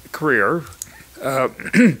peculiar career,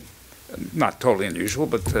 not totally unusual,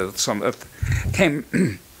 but came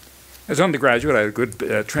as an undergraduate. I had a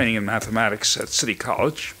good training in mathematics at City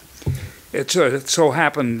College. It so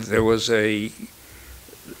happened there was a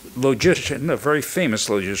logician, a very famous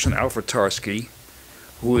logician, Alfred Tarski,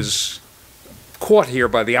 who was caught here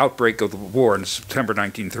by the outbreak of the war in September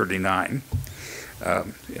 1939.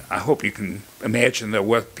 I hope you can imagine there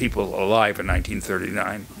were people alive in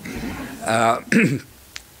 1939.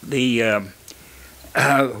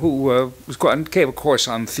 Who gave a course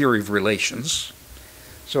on theory of relations.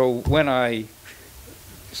 So when I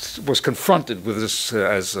was confronted with this,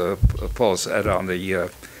 as Paul said, on the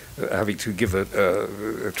having to give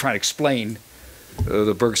try to explain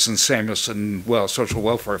the Bergson-Samuelson social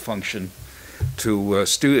welfare function to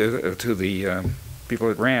the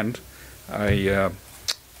people at Rand, I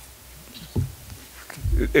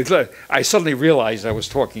suddenly realized I was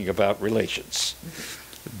talking about relations.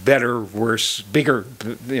 Better, worse, bigger,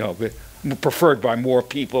 preferred by more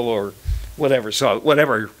people or whatever. So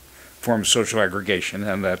whatever form of social aggregation,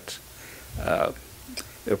 and that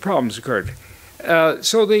the problems occurred. I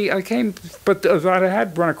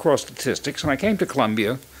had run across statistics, and I came to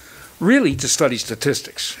Columbia really to study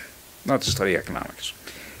statistics, not to study economics.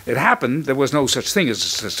 It happened there was no such thing as a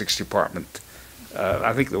statistics department.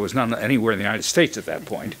 I think there was none anywhere in the United States at that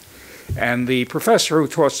point. And the professor who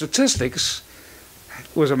taught statistics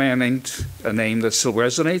was a man named, a name that still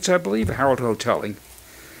resonates, I believe, Harold Hotelling,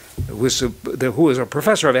 who was a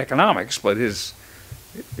professor of economics, but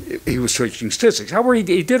he was teaching statistics. However, he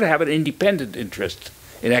did have an independent interest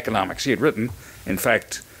in economics. He had written, in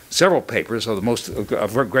fact, several papers of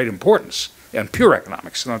great importance in pure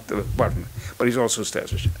economics, but he's also a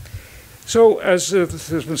statistician. So, as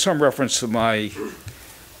there's been some reference to my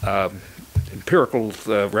empirical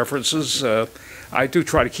references, I do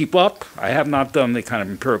try to keep up. I have not done the kind of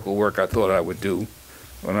empirical work I thought I would do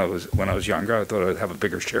when I was younger. I thought I'd have a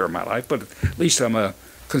bigger share of my life, but at least I'm a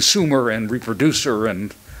consumer and reproducer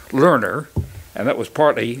and learner, and that was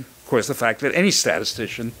partly, of course, the fact that any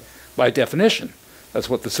statistician, by definition, that's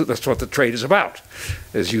what the trade is about,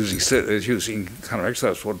 is using economics.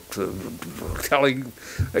 That's what telling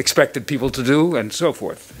expected people to do, and so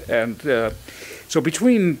forth. And So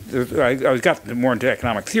between, I got more into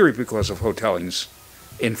economic theory because of Hotelling's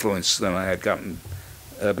influence than I had gotten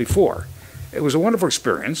before. It was a wonderful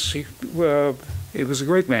experience. He was a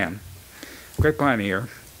great man, great pioneer.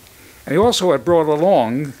 And he also had brought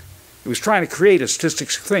along, he was trying to create a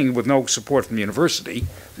statistics thing with no support from the university.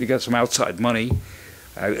 He got some outside money.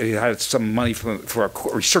 He had some money for a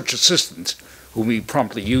research assistant whom he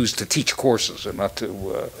promptly used to teach courses and not to,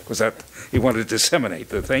 because that he wanted to disseminate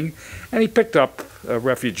the thing. And he picked up a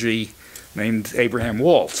refugee named Abraham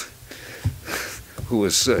Walt, who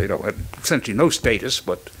was, had essentially no status,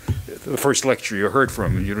 but the first lecture you heard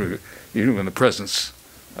from him, you knew in the presence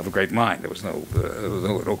of a great mind. There was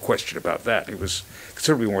no question about that. He was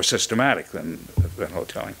considerably more systematic than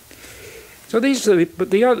Hotelling. So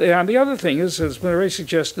the other thing is, as Mary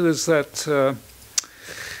suggested, is that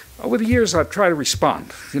over the years I've tried to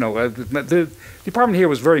respond. The department here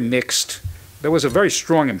was very mixed. There was a very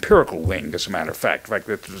strong empirical wing, as a matter of fact. In fact,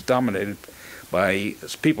 it was dominated by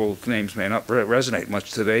people whose names may not resonate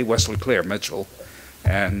much today: Wesley Clare Mitchell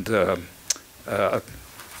and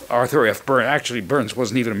Arthur F. Burns. Actually, Burns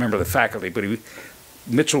wasn't even a member of the faculty, but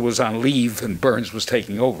Mitchell was on leave and Burns was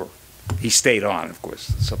taking over. He stayed on, of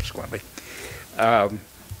course, subsequently.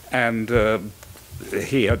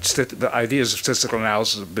 He had the ideas of statistical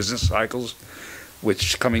analysis of business cycles,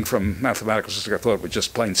 which, coming from mathematical statistics, I thought were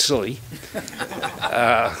just plain silly,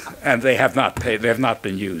 and they have not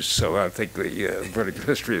been used. So I think the verdict of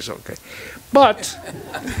history is okay. But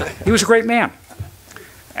he was a great man,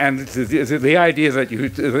 and the idea that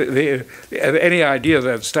any idea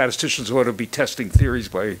that statisticians ought to be testing theories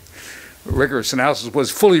by rigorous analysis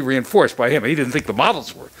was fully reinforced by him. He didn't think the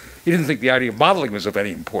models were. He didn't think the idea of modeling was of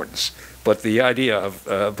any importance, but the idea of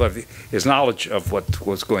but his knowledge of what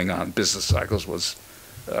was going on in business cycles was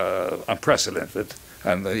unprecedented.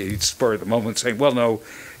 And he spurred the moment saying, well, no,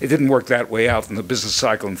 it didn't work that way out in the business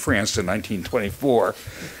cycle in France in 1924.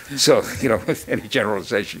 So, any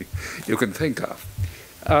generalization you can think of.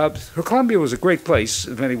 Columbia was a great place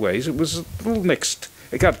in many ways. It was a little mixed.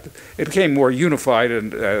 It became more unified,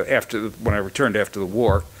 and when I returned after the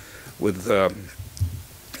war, with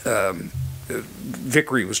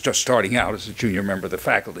Vickrey was just starting out as a junior member of the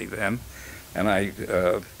faculty then, and I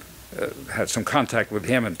had some contact with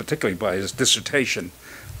him, and particularly by his dissertation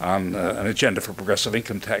on an agenda for progressive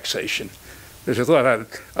income taxation. Because I thought I had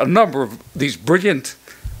a number of these brilliant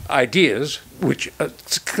ideas which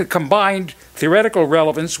combined theoretical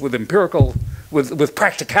relevance with empirical, with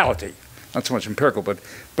practicality. Not so much empirical, but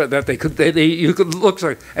that you could look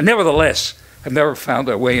like, and nevertheless have never found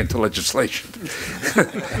their way into legislation.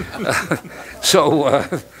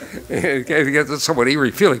 It gets a somewhat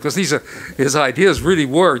eerie feeling, because his ideas really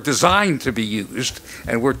were designed to be used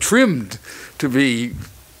and were trimmed to be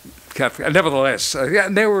kept. And nevertheless,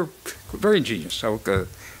 and they were very ingenious. I don't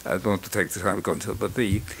want to take the time to go into it, but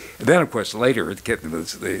then of course later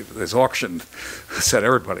this auction set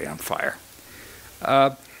everybody on fire.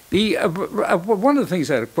 One of the things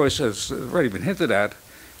that, of course, has already been hinted at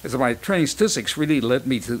is that my training in statistics really led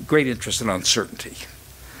me to great interest in uncertainty,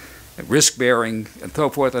 and risk-bearing, and so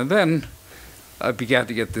forth. And then I began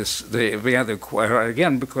to get this. They began to inquire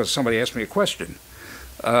again because somebody asked me a question,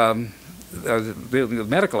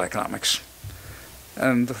 medical economics,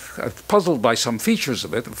 and I was puzzled by some features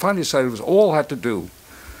of it, and finally decided it was all had to do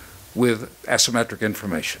with asymmetric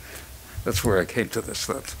information. That's where I came to this.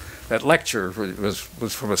 That lecture was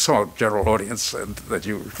from a somewhat general audience that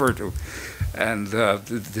you referred to, and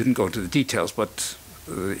didn't go into the details. But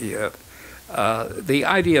the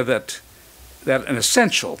idea that an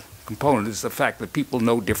essential component is the fact that people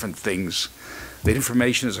know different things, that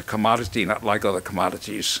information is a commodity not like other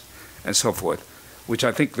commodities, and so forth. Which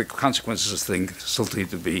I think the consequences of this thing still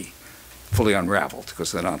need to be fully unraveled,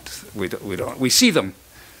 because they're not. We see them.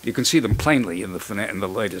 You can see them plainly in the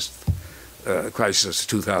latest crisis of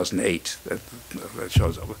 2008 that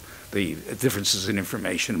shows up the differences in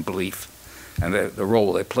information and belief, and the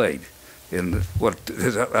role they played in what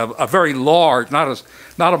is a very large, not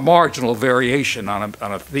a marginal variation on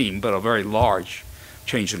a theme, but a very large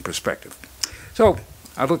change in perspective. So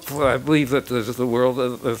I believe that the world.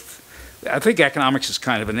 I think economics is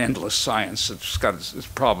kind of an endless science. It's got its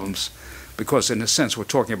problems because, in a sense, we're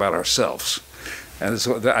talking about ourselves. And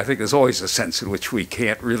so I think there's always a sense in which we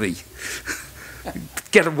can't really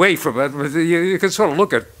get away from it. You can sort of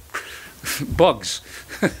look at bugs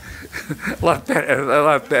a lot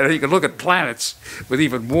better. You can look at planets with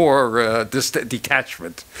even more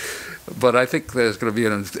detachment. But I think there's going to be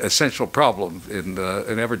an essential problem in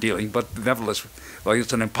ever dealing. But nevertheless, well,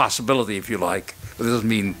 it's an impossibility, if you like. But it doesn't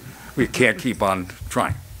mean we can't keep on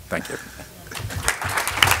trying. Thank you.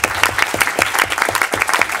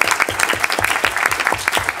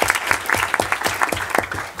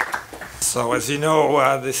 So as you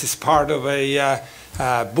know, this is part of a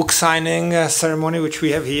book signing ceremony which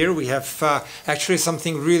we have here. We have actually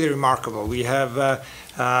something really remarkable. We have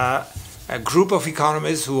a group of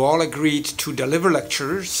economists who all agreed to deliver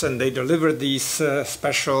lectures, and they delivered these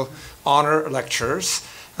special honor lectures.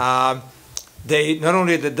 They not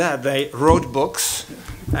only did that, they wrote books,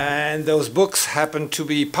 and those books happened to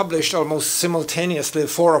be published almost simultaneously,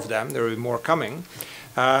 4 of them. There will be more coming.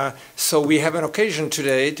 So we have an occasion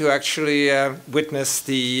today to actually witness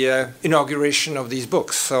the inauguration of these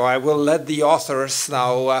books. So I will let the authors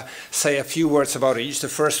now say a few words about each. The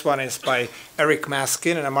first one is by Eric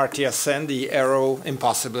Maskin and Amartya Sen, the Arrow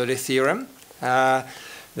Impossibility Theorem.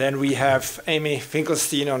 Then we have Amy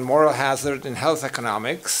Finkelstein on moral hazard in health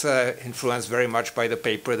economics, influenced very much by the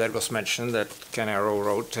paper that was mentioned that Ken Arrow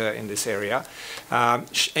wrote in this area.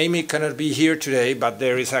 Amy cannot be here today, but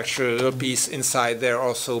there is actually a little piece inside there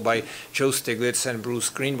also by Joe Stiglitz and Bruce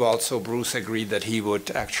Greenwald, so Bruce agreed that he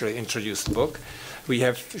would actually introduce the book. We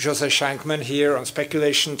have José Scheinkman here on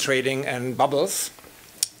speculation, trading, and bubbles.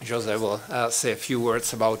 José will say a few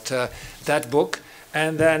words about that book.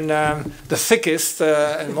 And then the thickest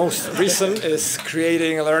and most recent is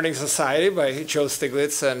Creating a Learning Society by Joe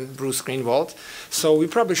Stiglitz and Bruce Greenwald. So we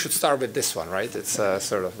probably should start with this one, right? It's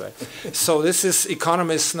sort of that. So this is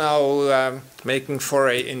economists now making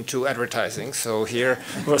foray into advertising. So here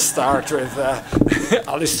we'll start with,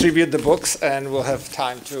 I'll distribute the books and we'll have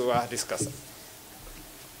time to discuss them.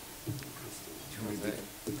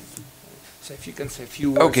 So if you can say a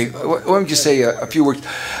few words. Okay, let me just say a few words.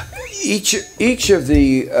 Each of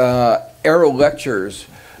the Arrow lectures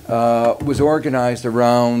was organized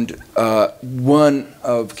around one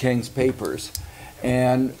of King's papers.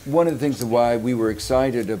 And one of the things why we were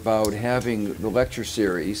excited about having the lecture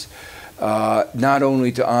series, not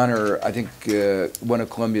only to honor, I think, one of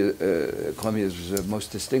Columbia's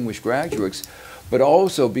most distinguished graduates, but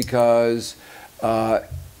also because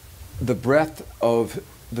the breadth of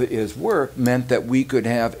his work meant that we could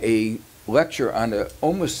have a lecture on a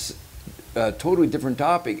almost totally different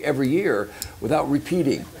topic every year without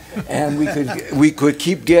repeating, and we could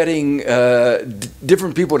keep getting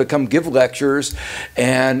different people to come give lectures,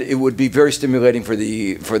 and it would be very stimulating for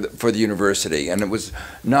the university. And it was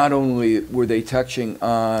not only were they touching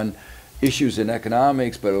on issues in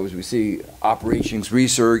economics, but as we see, operations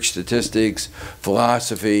research, statistics,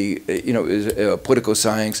 philosophy, political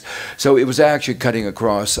science. So it was actually cutting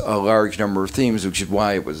across a large number of themes, which is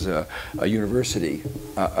why it was a university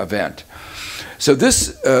event. So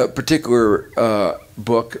this particular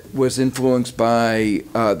book was influenced by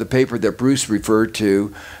the paper that Bruce referred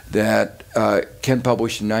to that Ken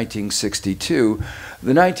published in 1962.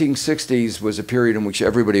 The 1960s was a period in which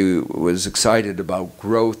everybody was excited about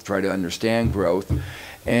growth, try to understand growth.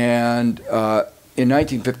 And in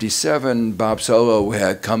 1957, Bob Solow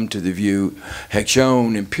had come to the view, had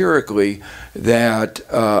shown empirically that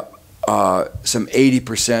some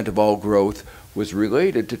 80% of all growth was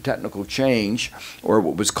related to technical change, or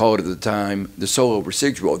what was called at the time the Solow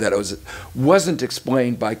residual, that it wasn't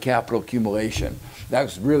explained by capital accumulation. That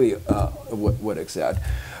was really what it said.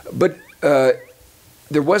 But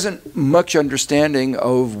there wasn't much understanding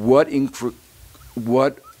of what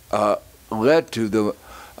led to the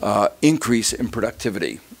increase in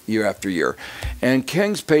productivity year after year. And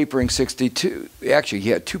King's paper in 62, actually he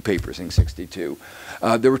had 2 papers in 62.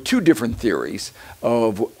 There were 2 different theories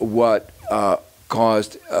of what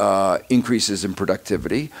caused increases in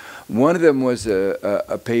productivity. One of them was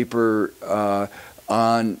a paper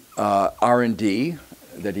on R&D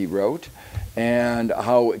that he wrote, and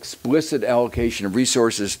how explicit allocation of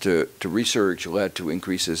resources to research led to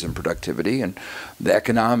increases in productivity, and the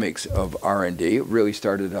economics of R&D. It really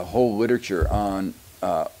started a whole literature on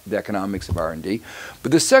the economics of R&D.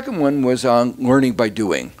 But the second one was on learning by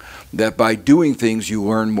doing, that by doing things you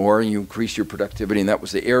learn more and you increase your productivity, and that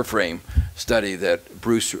was the airframe study that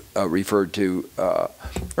Bruce referred to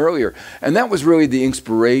earlier. And that was really the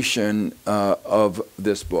inspiration of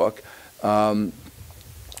this book.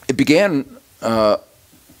 It began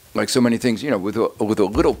like so many things, with a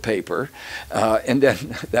little paper, and then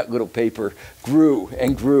that little paper grew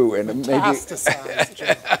and grew, and maybe.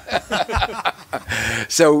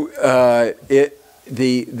 So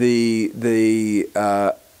the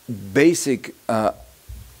basic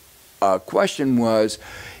question was,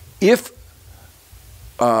 if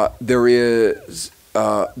there is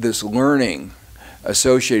this learning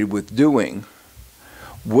associated with doing,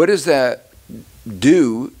 what does that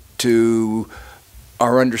do to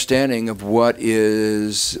our understanding of what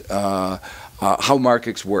is how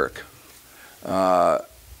markets work?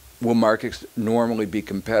 Will markets normally be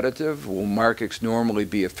competitive? Will markets normally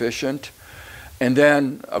be efficient? And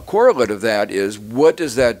then a correlate of that is, what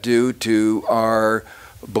does that do to our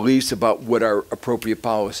beliefs about what are appropriate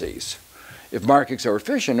policies? If markets are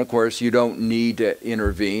efficient, of course, you don't need to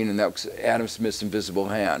intervene, and that's Adam Smith's invisible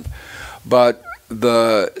hand. But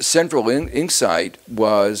the central insight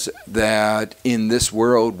was that in this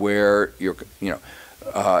world where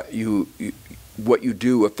what you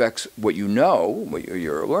do affects what you know, what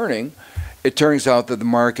you're learning, it turns out that the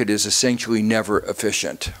market is essentially never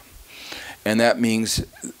efficient. And that means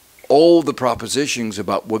all the propositions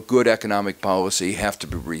about what good economic policy have to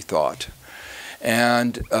be rethought.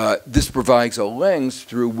 And this provides a lens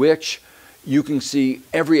through which you can see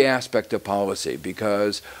every aspect of policy,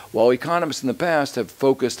 because while economists in the past have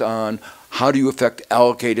focused on how do you affect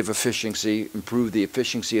allocative efficiency, improve the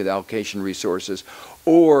efficiency of the allocation resources,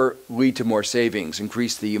 or lead to more savings,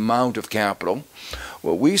 increase the amount of capital,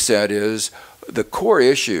 what we said is the core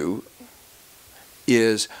issue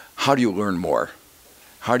is, how do you learn more?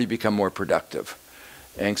 How do you become more productive?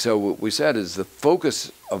 And so what we said is the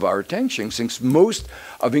focus of our attention, since most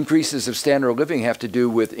of increases of standard of living have to do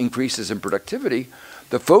with increases in productivity,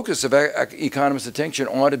 the focus of economists' attention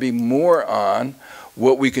ought to be more on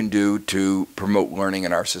what we can do to promote learning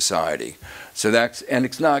in our society. So and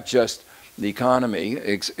it's not just the economy,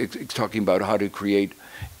 it's talking about how to create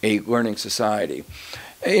a learning society.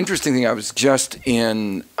 Interesting thing, I was just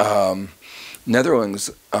in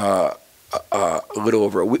Netherlands a little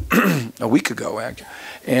over a week ago, actually,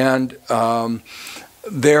 and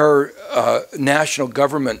their national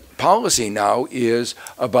government policy now is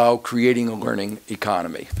about creating a learning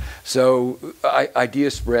economy. So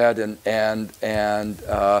ideas spread, and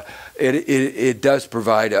it does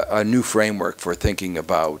provide a new framework for thinking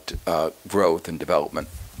about growth and development.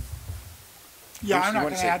 Yeah, Bruce, I'm not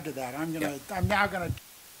going to add to that. I'm now going to.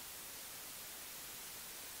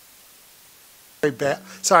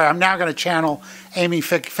 I'm now going to channel Amy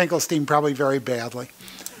Finkelstein probably very badly.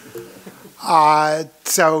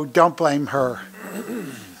 So don't blame her.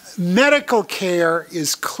 Medical care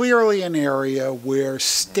is clearly an area where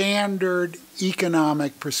standard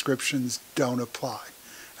economic prescriptions don't apply.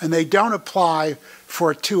 And they don't apply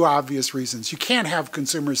for two obvious reasons. You can't have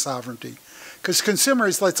consumer sovereignty, because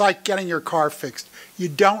consumers, it's like getting your car fixed. You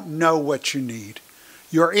don't know what you need.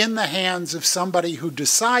 You're in the hands of somebody who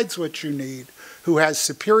decides what you need, who has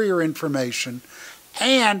superior information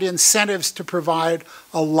and incentives to provide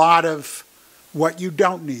a lot of what you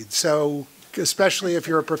don't need. So especially if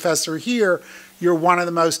you're a professor here, you're one of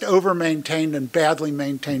the most over-maintained and badly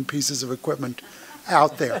maintained pieces of equipment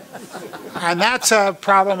out there. And that's a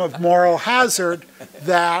problem of moral hazard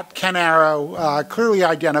that Ken Arrow clearly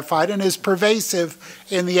identified and is pervasive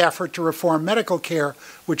in the effort to reform medical care,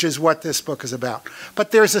 which is what this book is about. But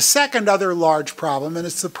there's a second other large problem, and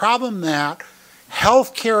it's the problem that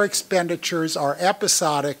healthcare expenditures are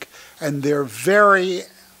episodic and they're very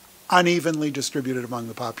unevenly distributed among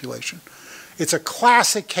the population. It's a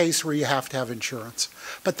classic case where you have to have insurance.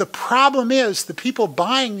 But the problem is the people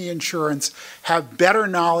buying the insurance have better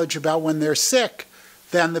knowledge about when they're sick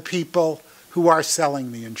than the people who are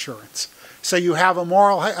selling the insurance. So you have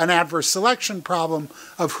an adverse selection problem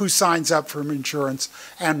of who signs up for insurance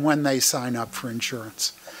and when they sign up for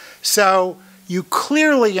insurance. So you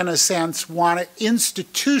clearly, in a sense, want to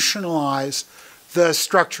institutionalize the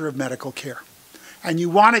structure of medical care. And you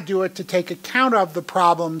want to do it to take account of the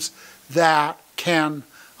problems that Ken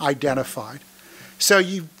identified. So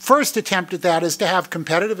you first attempt at that is to have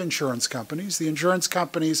competitive insurance companies. The insurance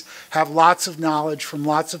companies have lots of knowledge from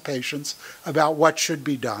lots of patients about what should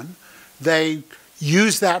be done. They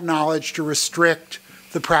use that knowledge to restrict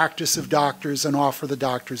the practice of doctors and offer the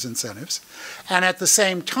doctors incentives. And at the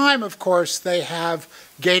same time, of course, they have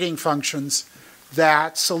gating functions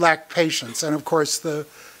that select patients. And of course, the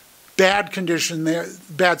bad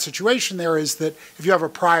situation there is that if you have a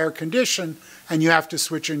prior condition and you have to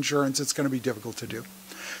switch insurance, it's going to be difficult to do.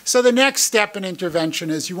 So the next step in intervention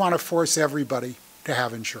is you want to force everybody to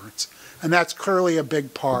have insurance. And that's clearly a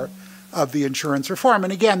big part of the insurance reform.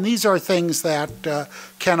 And again, these are things that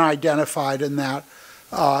Ken identified in that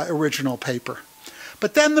original paper.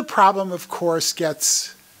 But then the problem, of course,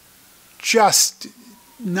 gets just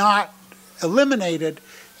not eliminated.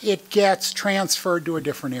 It gets transferred to a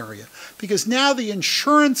different area. Because now the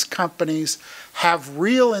insurance companies have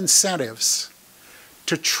real incentives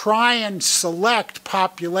to try and select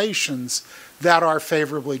populations that are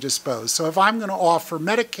favorably disposed. So if I'm going to offer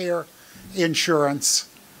Medicare insurance,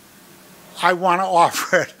 I want to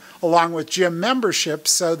offer it along with gym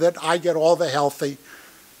memberships so that I get all the healthy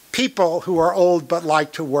people who are old but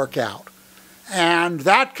like to work out. And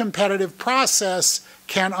that competitive process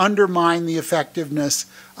can undermine the effectiveness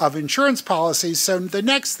of insurance policies. So the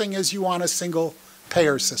next thing is you want a single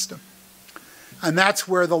payer system. And that's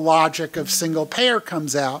where the logic of single payer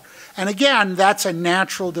comes out. And again, that's a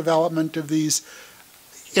natural development of these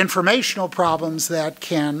informational problems that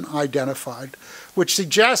Ken identified, which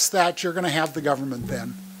suggests that you're going to have the government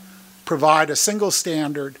then provide a single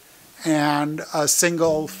standard and a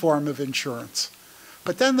single form of insurance.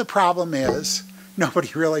 But then the problem is nobody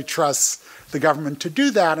really trusts the government to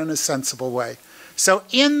do that in a sensible way. So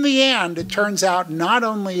in the end, it turns out not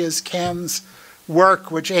only is Ken's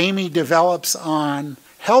work, which Amy develops on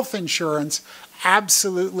health insurance,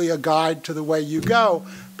 absolutely a guide to the way you go,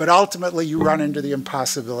 but ultimately you run into the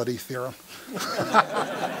impossibility theorem.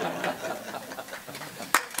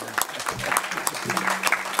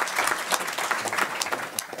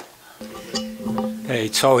 Hey,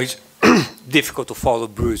 it's always difficult to follow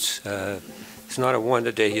Bruce. It's not a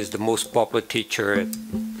wonder that he's the most popular teacher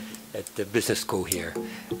at the business school here.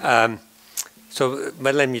 But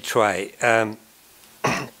let me try. Let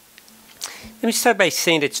me start by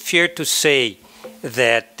saying that it's fair to say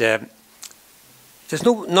that there's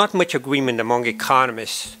not much agreement among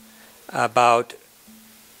economists about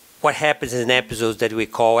what happens in episodes that we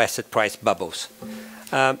call asset price bubbles.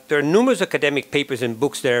 There are numerous academic papers and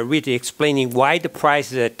books that are written explaining why the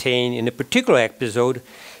prices attained in a particular episode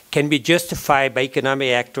can be justified by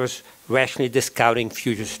economic actors rationally discounting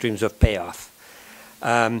future streams of payoff.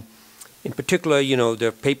 In particular, you know, there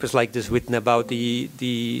are papers like this written about the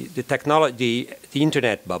technology, the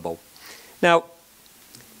internet bubble. Now,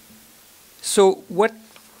 so what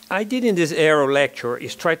I did in this Aero lecture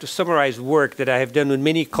is try to summarize work that I have done with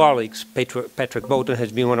many colleagues. Patrick Bolton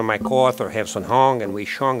has been one of my co-authors, Hanson Hong and Wei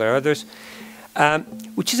Xiong and others,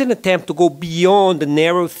 which is an attempt to go beyond the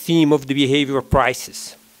narrow theme of the behavior of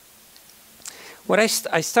prices. What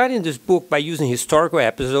I started in this book by using historical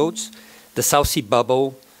episodes, the South Sea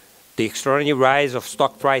bubble, the extraordinary rise of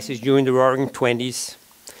stock prices during the Roaring '20s,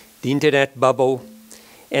 the internet bubble,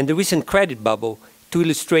 and the recent credit bubble to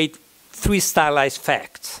illustrate three stylized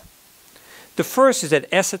facts. The first is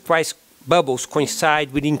that asset price bubbles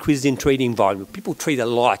coincide with increase in trading volume. People trade a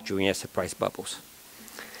lot during asset price bubbles.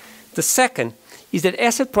 The second is that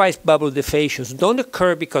asset price bubble deflations don't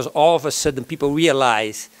occur because all of a sudden people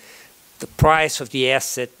realize the price of the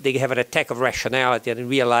asset, they have an attack of rationality and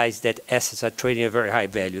realize that assets are trading at very high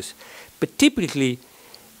values. But typically,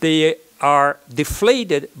 they are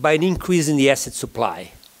deflated by an increase in the asset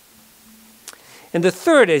supply. And the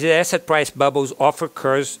third is that asset price bubbles often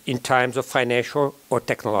occurs in times of financial or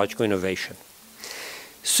technological innovation.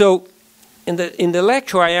 So in the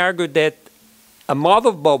lecture, I argued that a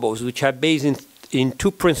model of bubbles, which are based in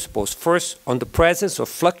two principles. First, on the presence of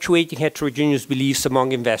fluctuating heterogeneous beliefs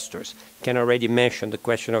among investors. Ken already mentioned the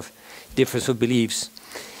question of difference of beliefs.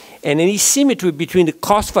 And an asymmetry between the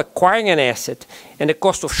cost of acquiring an asset and the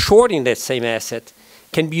cost of shorting that same asset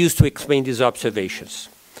can be used to explain these observations.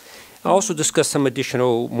 I also discussed some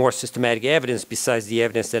additional, more systematic evidence besides the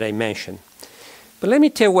evidence that I mentioned. But let me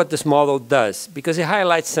tell you what this model does, because it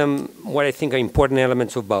highlights some what I think are important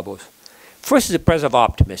elements of bubbles. First is the presence of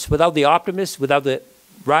optimists. Without the optimists, without the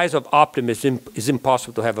rise of optimism, it's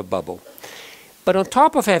impossible to have a bubble. But on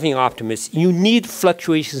top of having optimists, you need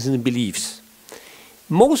fluctuations in the beliefs.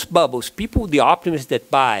 Most bubbles, people, the optimists that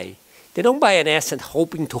buy, they don't buy an asset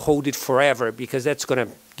hoping to hold it forever because that's going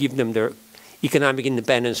to give them their economic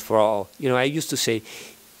independence for all. You know, I used to say,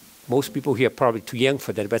 most people here are probably too young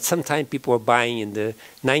for that, but sometimes people were buying in the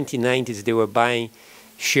 1990s, they were buying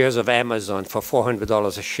shares of Amazon for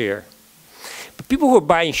 $400 a share. But people who are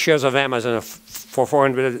buying shares of Amazon for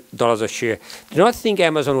 $400 a share do not think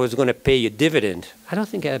Amazon was going to pay a dividend. I don't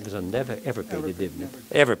think Amazon ever paid a dividend.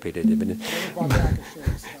 Ever paid a dividend.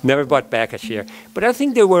 Never bought back a share. But I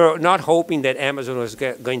think they were not hoping that Amazon was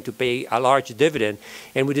going to pay a large dividend,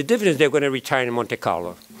 and with the dividends they're going to retire in Monte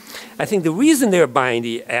Carlo. I think the reason they're buying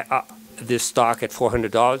this stock at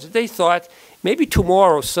 $400, they thought maybe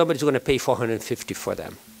tomorrow somebody's going to pay $450 for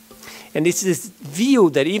them. And it's this view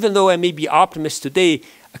that even though I may be optimist today,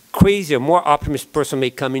 a crazier, more optimist person may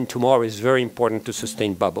come in tomorrow is very important to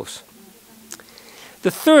sustain bubbles.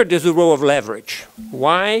 The third is the role of leverage.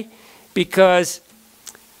 Why? Because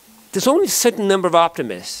there's only a certain number of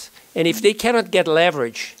optimists. And if they cannot get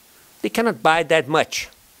leverage, they cannot buy that much.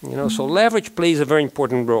 You know, so leverage plays a very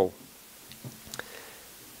important role.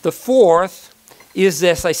 The fourth is,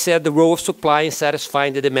 as I said, the role of supply in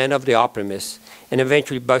satisfying the demand of the optimists and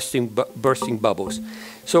eventually bursting bubbles.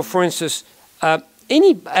 So for instance,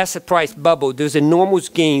 any asset price bubble, there's enormous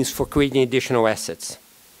gains for creating additional assets.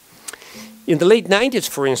 In the late 90s,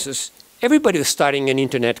 for instance, everybody was starting an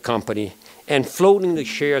internet company, and floating the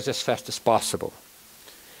shares as fast as possible.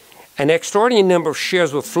 An extraordinary number of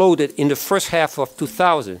shares were floated in the first half of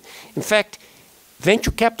 2000. In fact,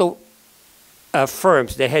 venture capital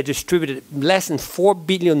firms that had distributed less than $4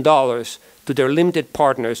 billion to their limited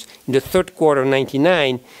partners in the third quarter of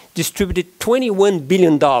 1999 distributed $21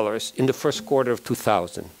 billion in the first quarter of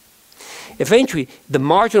 2000. Eventually, the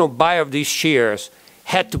marginal buyer of these shares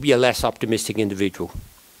had to be a less optimistic individual.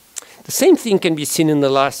 The same thing can be seen in the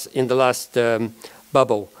last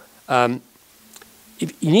bubble.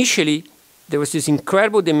 Initially, there was this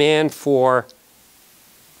incredible demand for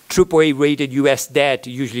AAA-rated U.S. debt,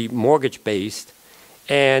 usually mortgage-based,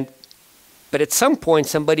 but at some point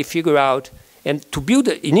somebody figured out, and to build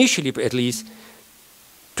it, initially at least,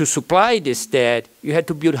 to supply this debt, you had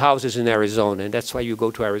to build houses in Arizona, and that's why you go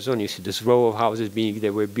to Arizona. You see this row of houses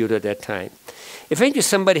that were built at that time. Eventually,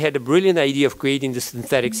 somebody had a brilliant idea of creating the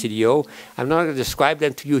synthetic CDO. I'm not going to describe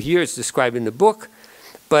them to you here. It's described in the book,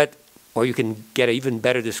 or you can get an even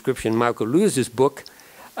better description in Michael Lewis's book.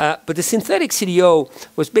 But the synthetic CDO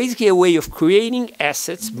was basically a way of creating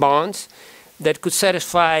assets, bonds, that could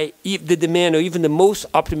satisfy the demand of even the most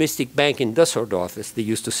optimistic bank in Düsseldorf, as they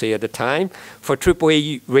used to say at the time, for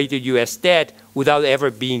AAA-rated U.S. debt without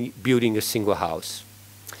ever building a single house.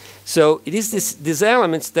 So it is these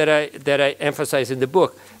elements that I emphasize in the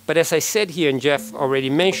book. But as I said here, and Jeff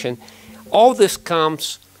already mentioned, all this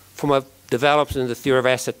comes from a development in the theory of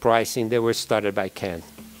asset pricing that was started by Ken.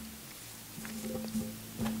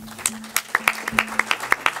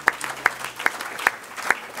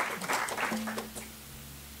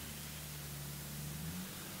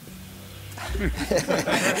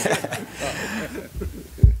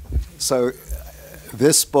 So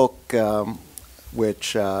this book,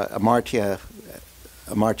 which Amartya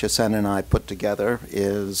Sen and I put together,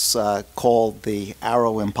 is called the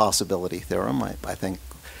Arrow Impossibility Theorem. I think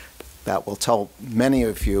that will tell many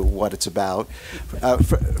of you what it's about.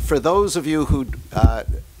 For those of you who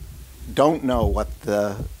don't know what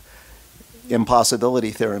the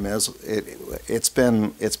impossibility theorem is, it's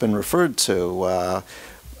been referred to,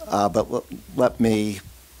 but let me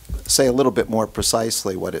say a little bit more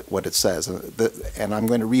precisely what it says, and I'm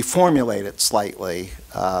going to reformulate it slightly,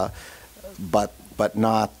 but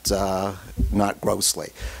not grossly.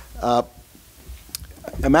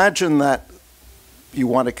 Imagine that you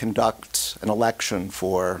want to conduct an election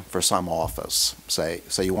for some office. Say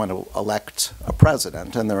you want to elect a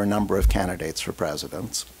president, and there are a number of candidates for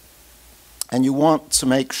presidents. And you want to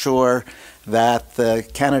make sure that the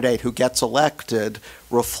candidate who gets elected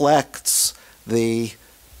reflects the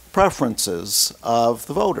preferences of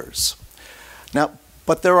the voters. Now,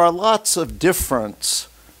 but there are lots of different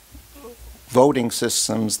voting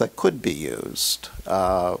systems that could be used.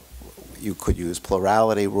 You could use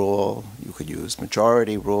plurality rule, you could use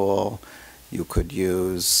majority rule, you could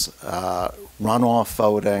use runoff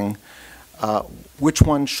voting. Which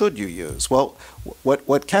one should you use? Well,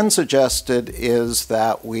 what Ken suggested is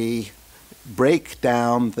that we break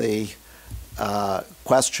down the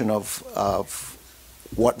question of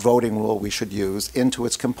what voting rule we should use into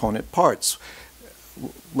its component parts.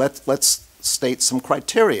 Let's state some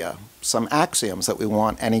criteria, some axioms that we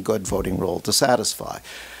want any good voting rule to satisfy.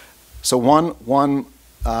 So one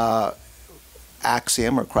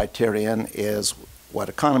axiom or criterion is what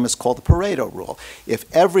economists call the Pareto rule. If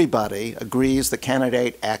everybody agrees that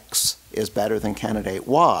candidate X is better than candidate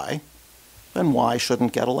Y, then Y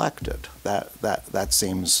shouldn't get elected. That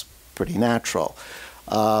seems pretty natural.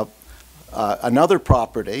 Another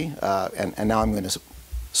property, and now I'm going to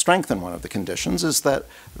strengthen one of the conditions, is that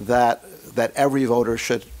every voter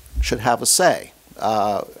should have a say.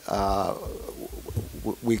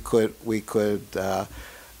 We could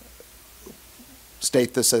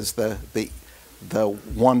state this as the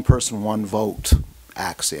one person, one vote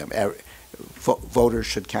axiom. Voters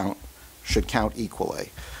should count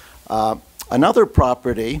equally. Another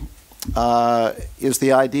property is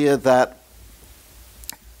the idea that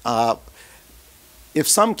if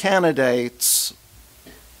some candidates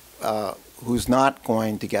who's not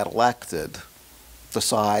going to get elected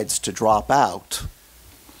decides to drop out,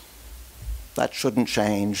 that shouldn't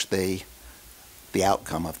change the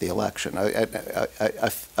outcome of the election.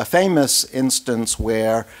 A famous instance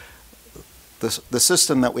where the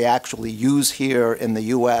system that we actually use here in the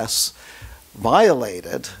U.S.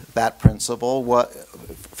 violated that principle,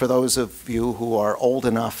 for those of you who are old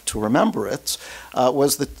enough to remember it,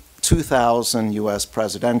 was the 2000 U.S.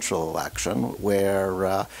 presidential election,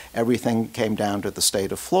 where everything came down to the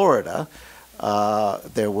state of Florida.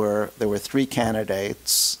 There were three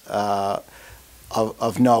candidates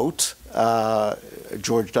of note,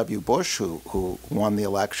 George W. Bush, who won the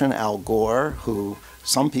election, Al Gore, who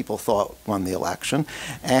some people thought won the election,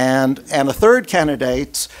 and a third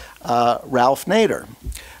candidate, Ralph Nader.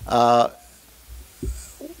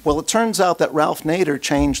 Well, it turns out that Ralph Nader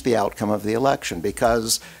changed the outcome of the election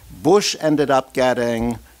because Bush ended up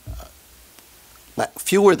getting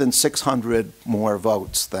fewer than 600 more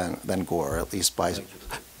votes than Gore, at least by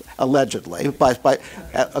allegedly,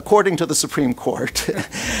 according to the Supreme Court.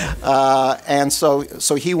 And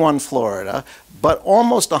so he won Florida, but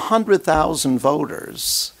almost 100,000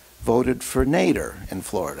 voters voted for Nader in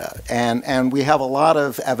Florida. And we have a lot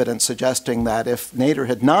of evidence suggesting that if Nader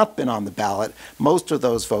had not been on the ballot, most of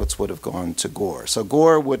those votes would have gone to Gore. So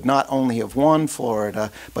Gore would not only have won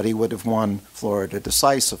Florida, but he would have won Florida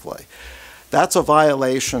decisively. That's a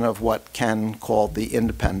violation of what Ken called the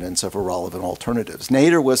independence of irrelevant alternatives.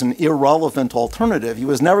 Nader was an irrelevant alternative. He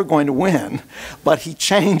was never going to win, but he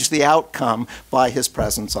changed the outcome by his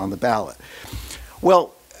presence on the ballot.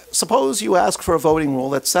 Well, suppose you ask for a voting rule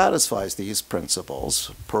that satisfies these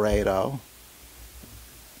principles, Pareto,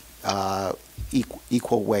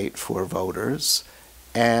 equal weight for voters,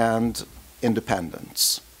 and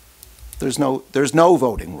independence. There's no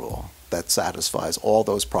voting rule that satisfies all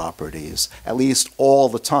those properties, at least all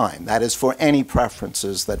the time. That is for any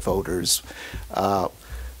preferences that voters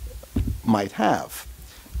might have.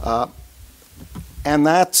 And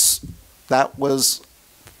that was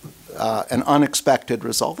an unexpected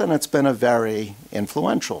result, and it's been a very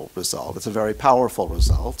influential result. It's a very powerful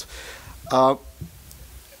result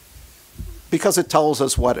because it tells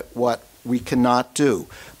us what we cannot do.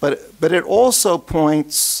 But it also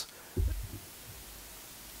points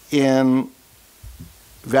in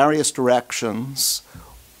various directions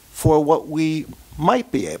for what we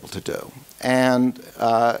might be able to do. And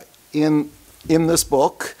in this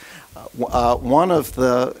book, one of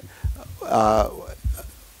the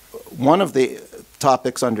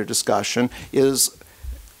topics under discussion is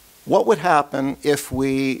what would happen if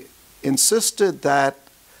we insisted that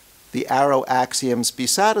the arrow axioms be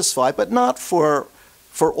satisfied, but not for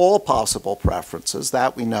all possible preferences,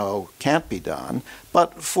 that we know can't be done,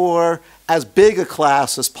 but for as big a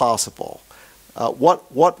class as possible.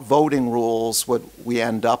 What voting rules would we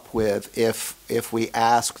end up with if we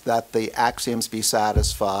asked that the axioms be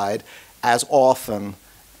satisfied as often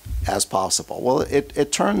as possible? Well,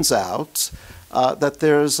 it turns out that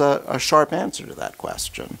there's a sharp answer to that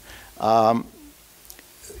question.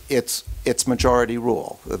 It's majority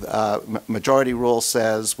rule. Majority rule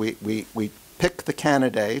says we pick the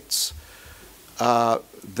candidates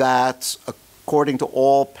that, according to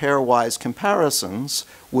all pairwise comparisons,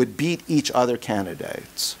 would beat each other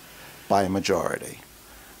candidates by a majority.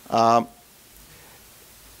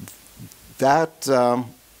 That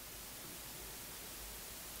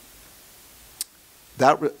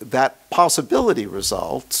possibility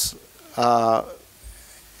results,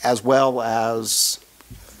 as well as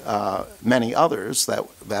many others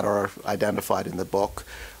that are identified in the book,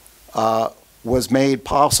 was made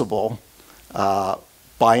possible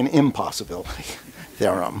by an impossibility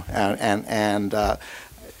theorem, and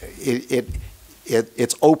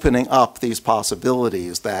it's opening up these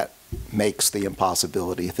possibilities that makes the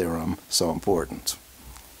impossibility theorem so important.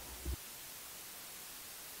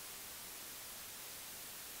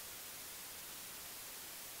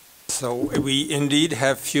 So we indeed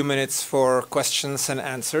have a few minutes for questions and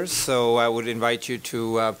answers, so I would invite you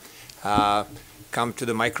to come to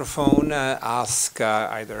the microphone, ask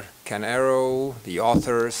either Ken Arrow, the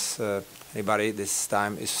authors, anybody. This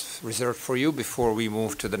time is reserved for you before we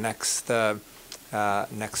move to the next part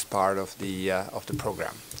of the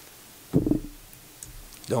program.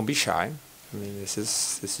 Don't be shy. I mean, this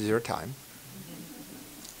is your time.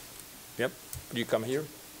 Yep. Do you come here?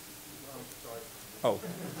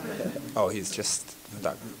 Oh, he's just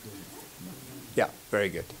done. Yeah, very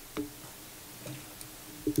good.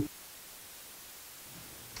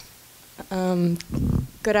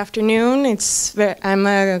 Good afternoon. I'm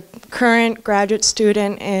a current graduate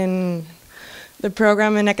student in the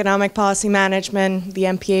program in Economic Policy Management, the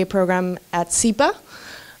MPA program at SIPA.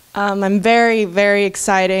 I'm very, very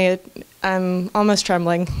excited. I'm almost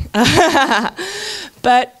trembling.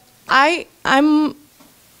 But I'm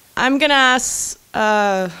going to ask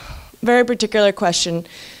a very particular question.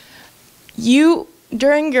 You,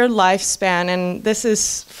 during your lifespan, and this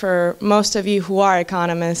is for most of you who are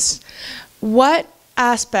economists, what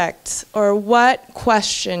aspect or what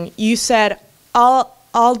question you said,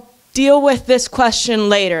 I'll deal with this question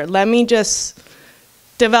later. Let me just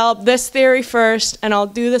develop this theory first and I'll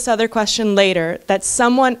do this other question later, that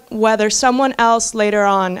whether someone else later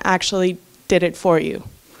on actually did it for you.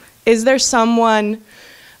 is there someone,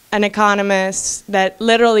 an economist, that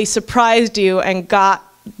literally surprised you and got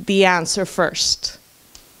the answer first?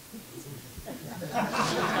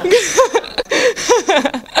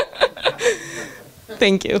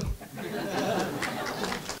 Thank you.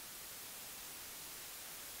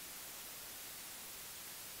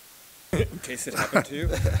 In case it happened to you.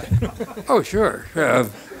 Oh, sure.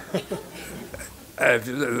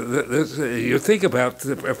 You think about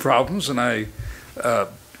the problems, and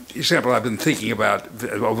example, I've been thinking about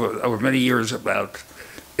over many years about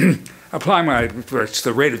applying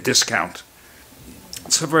the rate of discount.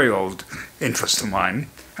 It's a very old interest of mine.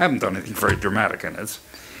 I haven't done anything very dramatic in it.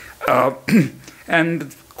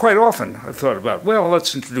 And quite often I've thought about, well,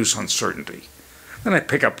 let's introduce uncertainty. Then I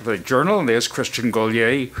pick up the journal and there's Christian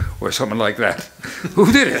Gollier or someone like that.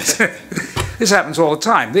 Who did it? This happens all the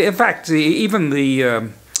time. In fact, even the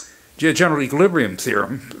general equilibrium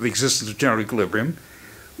theorem, the existence of general equilibrium,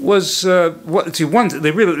 was the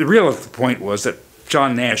real point was that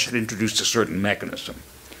John Nash had introduced a certain mechanism,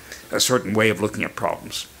 a certain way of looking at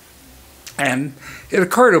problems. And it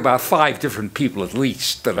occurred to about 5 different people at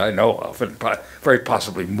least that I know of, and very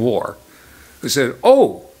possibly more, who said,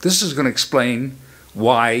 oh, this is going to explain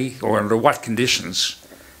why or under what conditions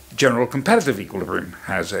general competitive equilibrium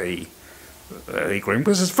has a equilibrium,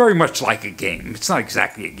 because it's very much like a game. It's not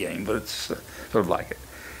exactly a game, but it's sort of like it.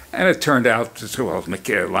 And it turned out, well,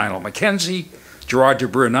 Lionel Mackenzie, Gerard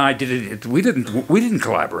Debreu and I did it. We didn't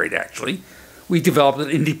collaborate, actually. We developed it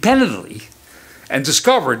independently and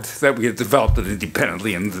discovered that we had developed it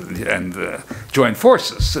independently and joined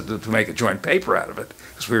forces to make a joint paper out of it,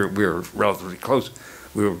 because we were relatively close.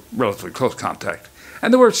 We were relatively close contact.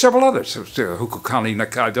 And there were several others. Hukukani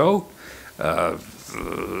Nakado,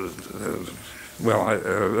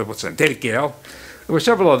 David Gale. There were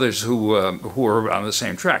several others who were on the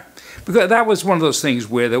same track. Because that was one of those things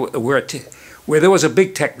where there was a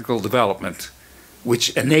big technical development which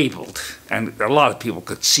enabled, and a lot of people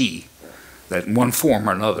could see that in one form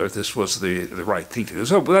or another this was the right thing to do.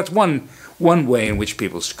 So that's one way in which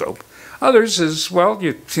people scope. Others is, well,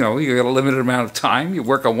 you got a limited amount of time, you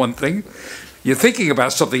work on one thing, you're thinking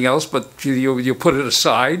about something else, but you put it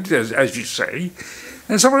aside, as you say,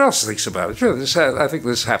 and someone else thinks about it. Sure, I think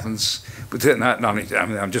this happens, but not only, I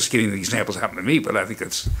mean, I'm just giving the examples that happen to me, but I think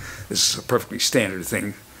this is a perfectly standard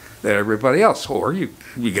thing that everybody else, or you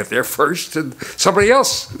get there first and somebody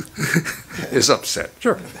else is upset.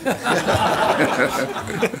 Sure.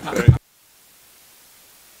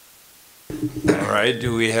 All right,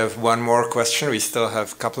 do we have one more question? We still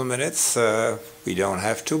have a couple of minutes. We don't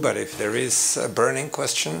have to, but if there is a burning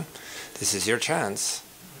question, this is your chance.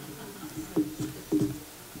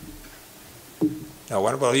 No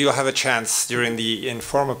one? Well, you'll have a chance during the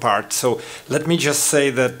informal part. So let me just say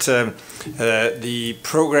that the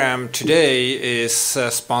program today is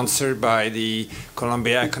sponsored by the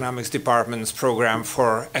Columbia Economics Department's Program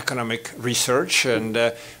for Economic Research,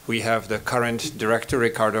 and we have the current director,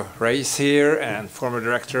 Ricardo Reis, here, and former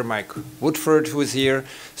director, Mike Woodford, who is here.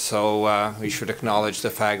 So we should acknowledge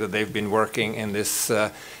the fact that they've been working in this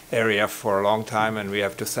area for a long time, and we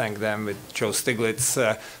have to thank them with Joe Stiglitz,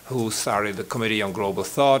 who started the Committee on Global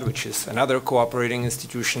Thought, which is another cooperating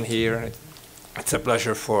institution here. It's a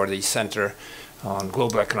pleasure for the Center on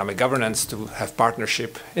Global Economic Governance to have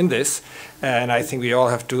partnership in this. And I think we all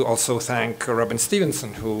have to also thank Robin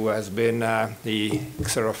Stevenson, who has been the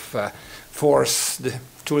sort of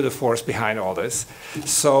tour de force behind all this.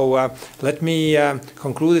 So let me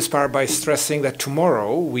conclude this part by stressing that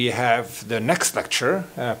tomorrow we have the next lecture.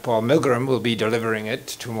 Paul Milgrom will be delivering it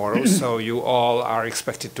tomorrow, so you all are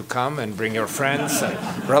expected to come and bring your friends and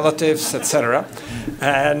relatives, etc.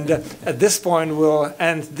 And at this point we'll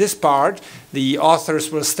end this part. The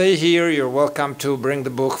authors will stay here. You're welcome to bring the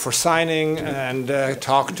book for signing and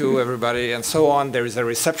talk to everybody and so on. There is a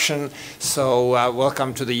reception, so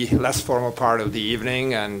welcome to the less formal part of the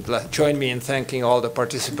evening, and join me in thanking all the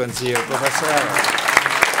participants here. Professor Arrow.